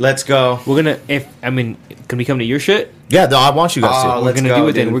 content. Let's go. We're gonna. Can we come to your shit? Yeah, no, I want you guys Oh, to. We're let's gonna go, do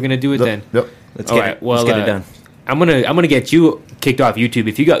it then. dude. We're gonna do it then. Yep. Let's All get right, it. well, Let's get it done. I'm gonna get you kicked off YouTube.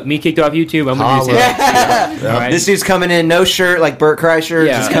 If you got me kicked off YouTube, I'm gonna do Holla. this. All right? This dude's coming in, no shirt, like Burt Kreischer,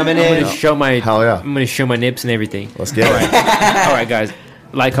 Yeah, just coming I'm in. gonna show my. Hell yeah. I'm gonna show my nips and everything. Let's get it. All right, guys.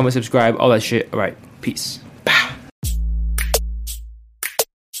 Like, comment, subscribe, all that shit. All right, peace.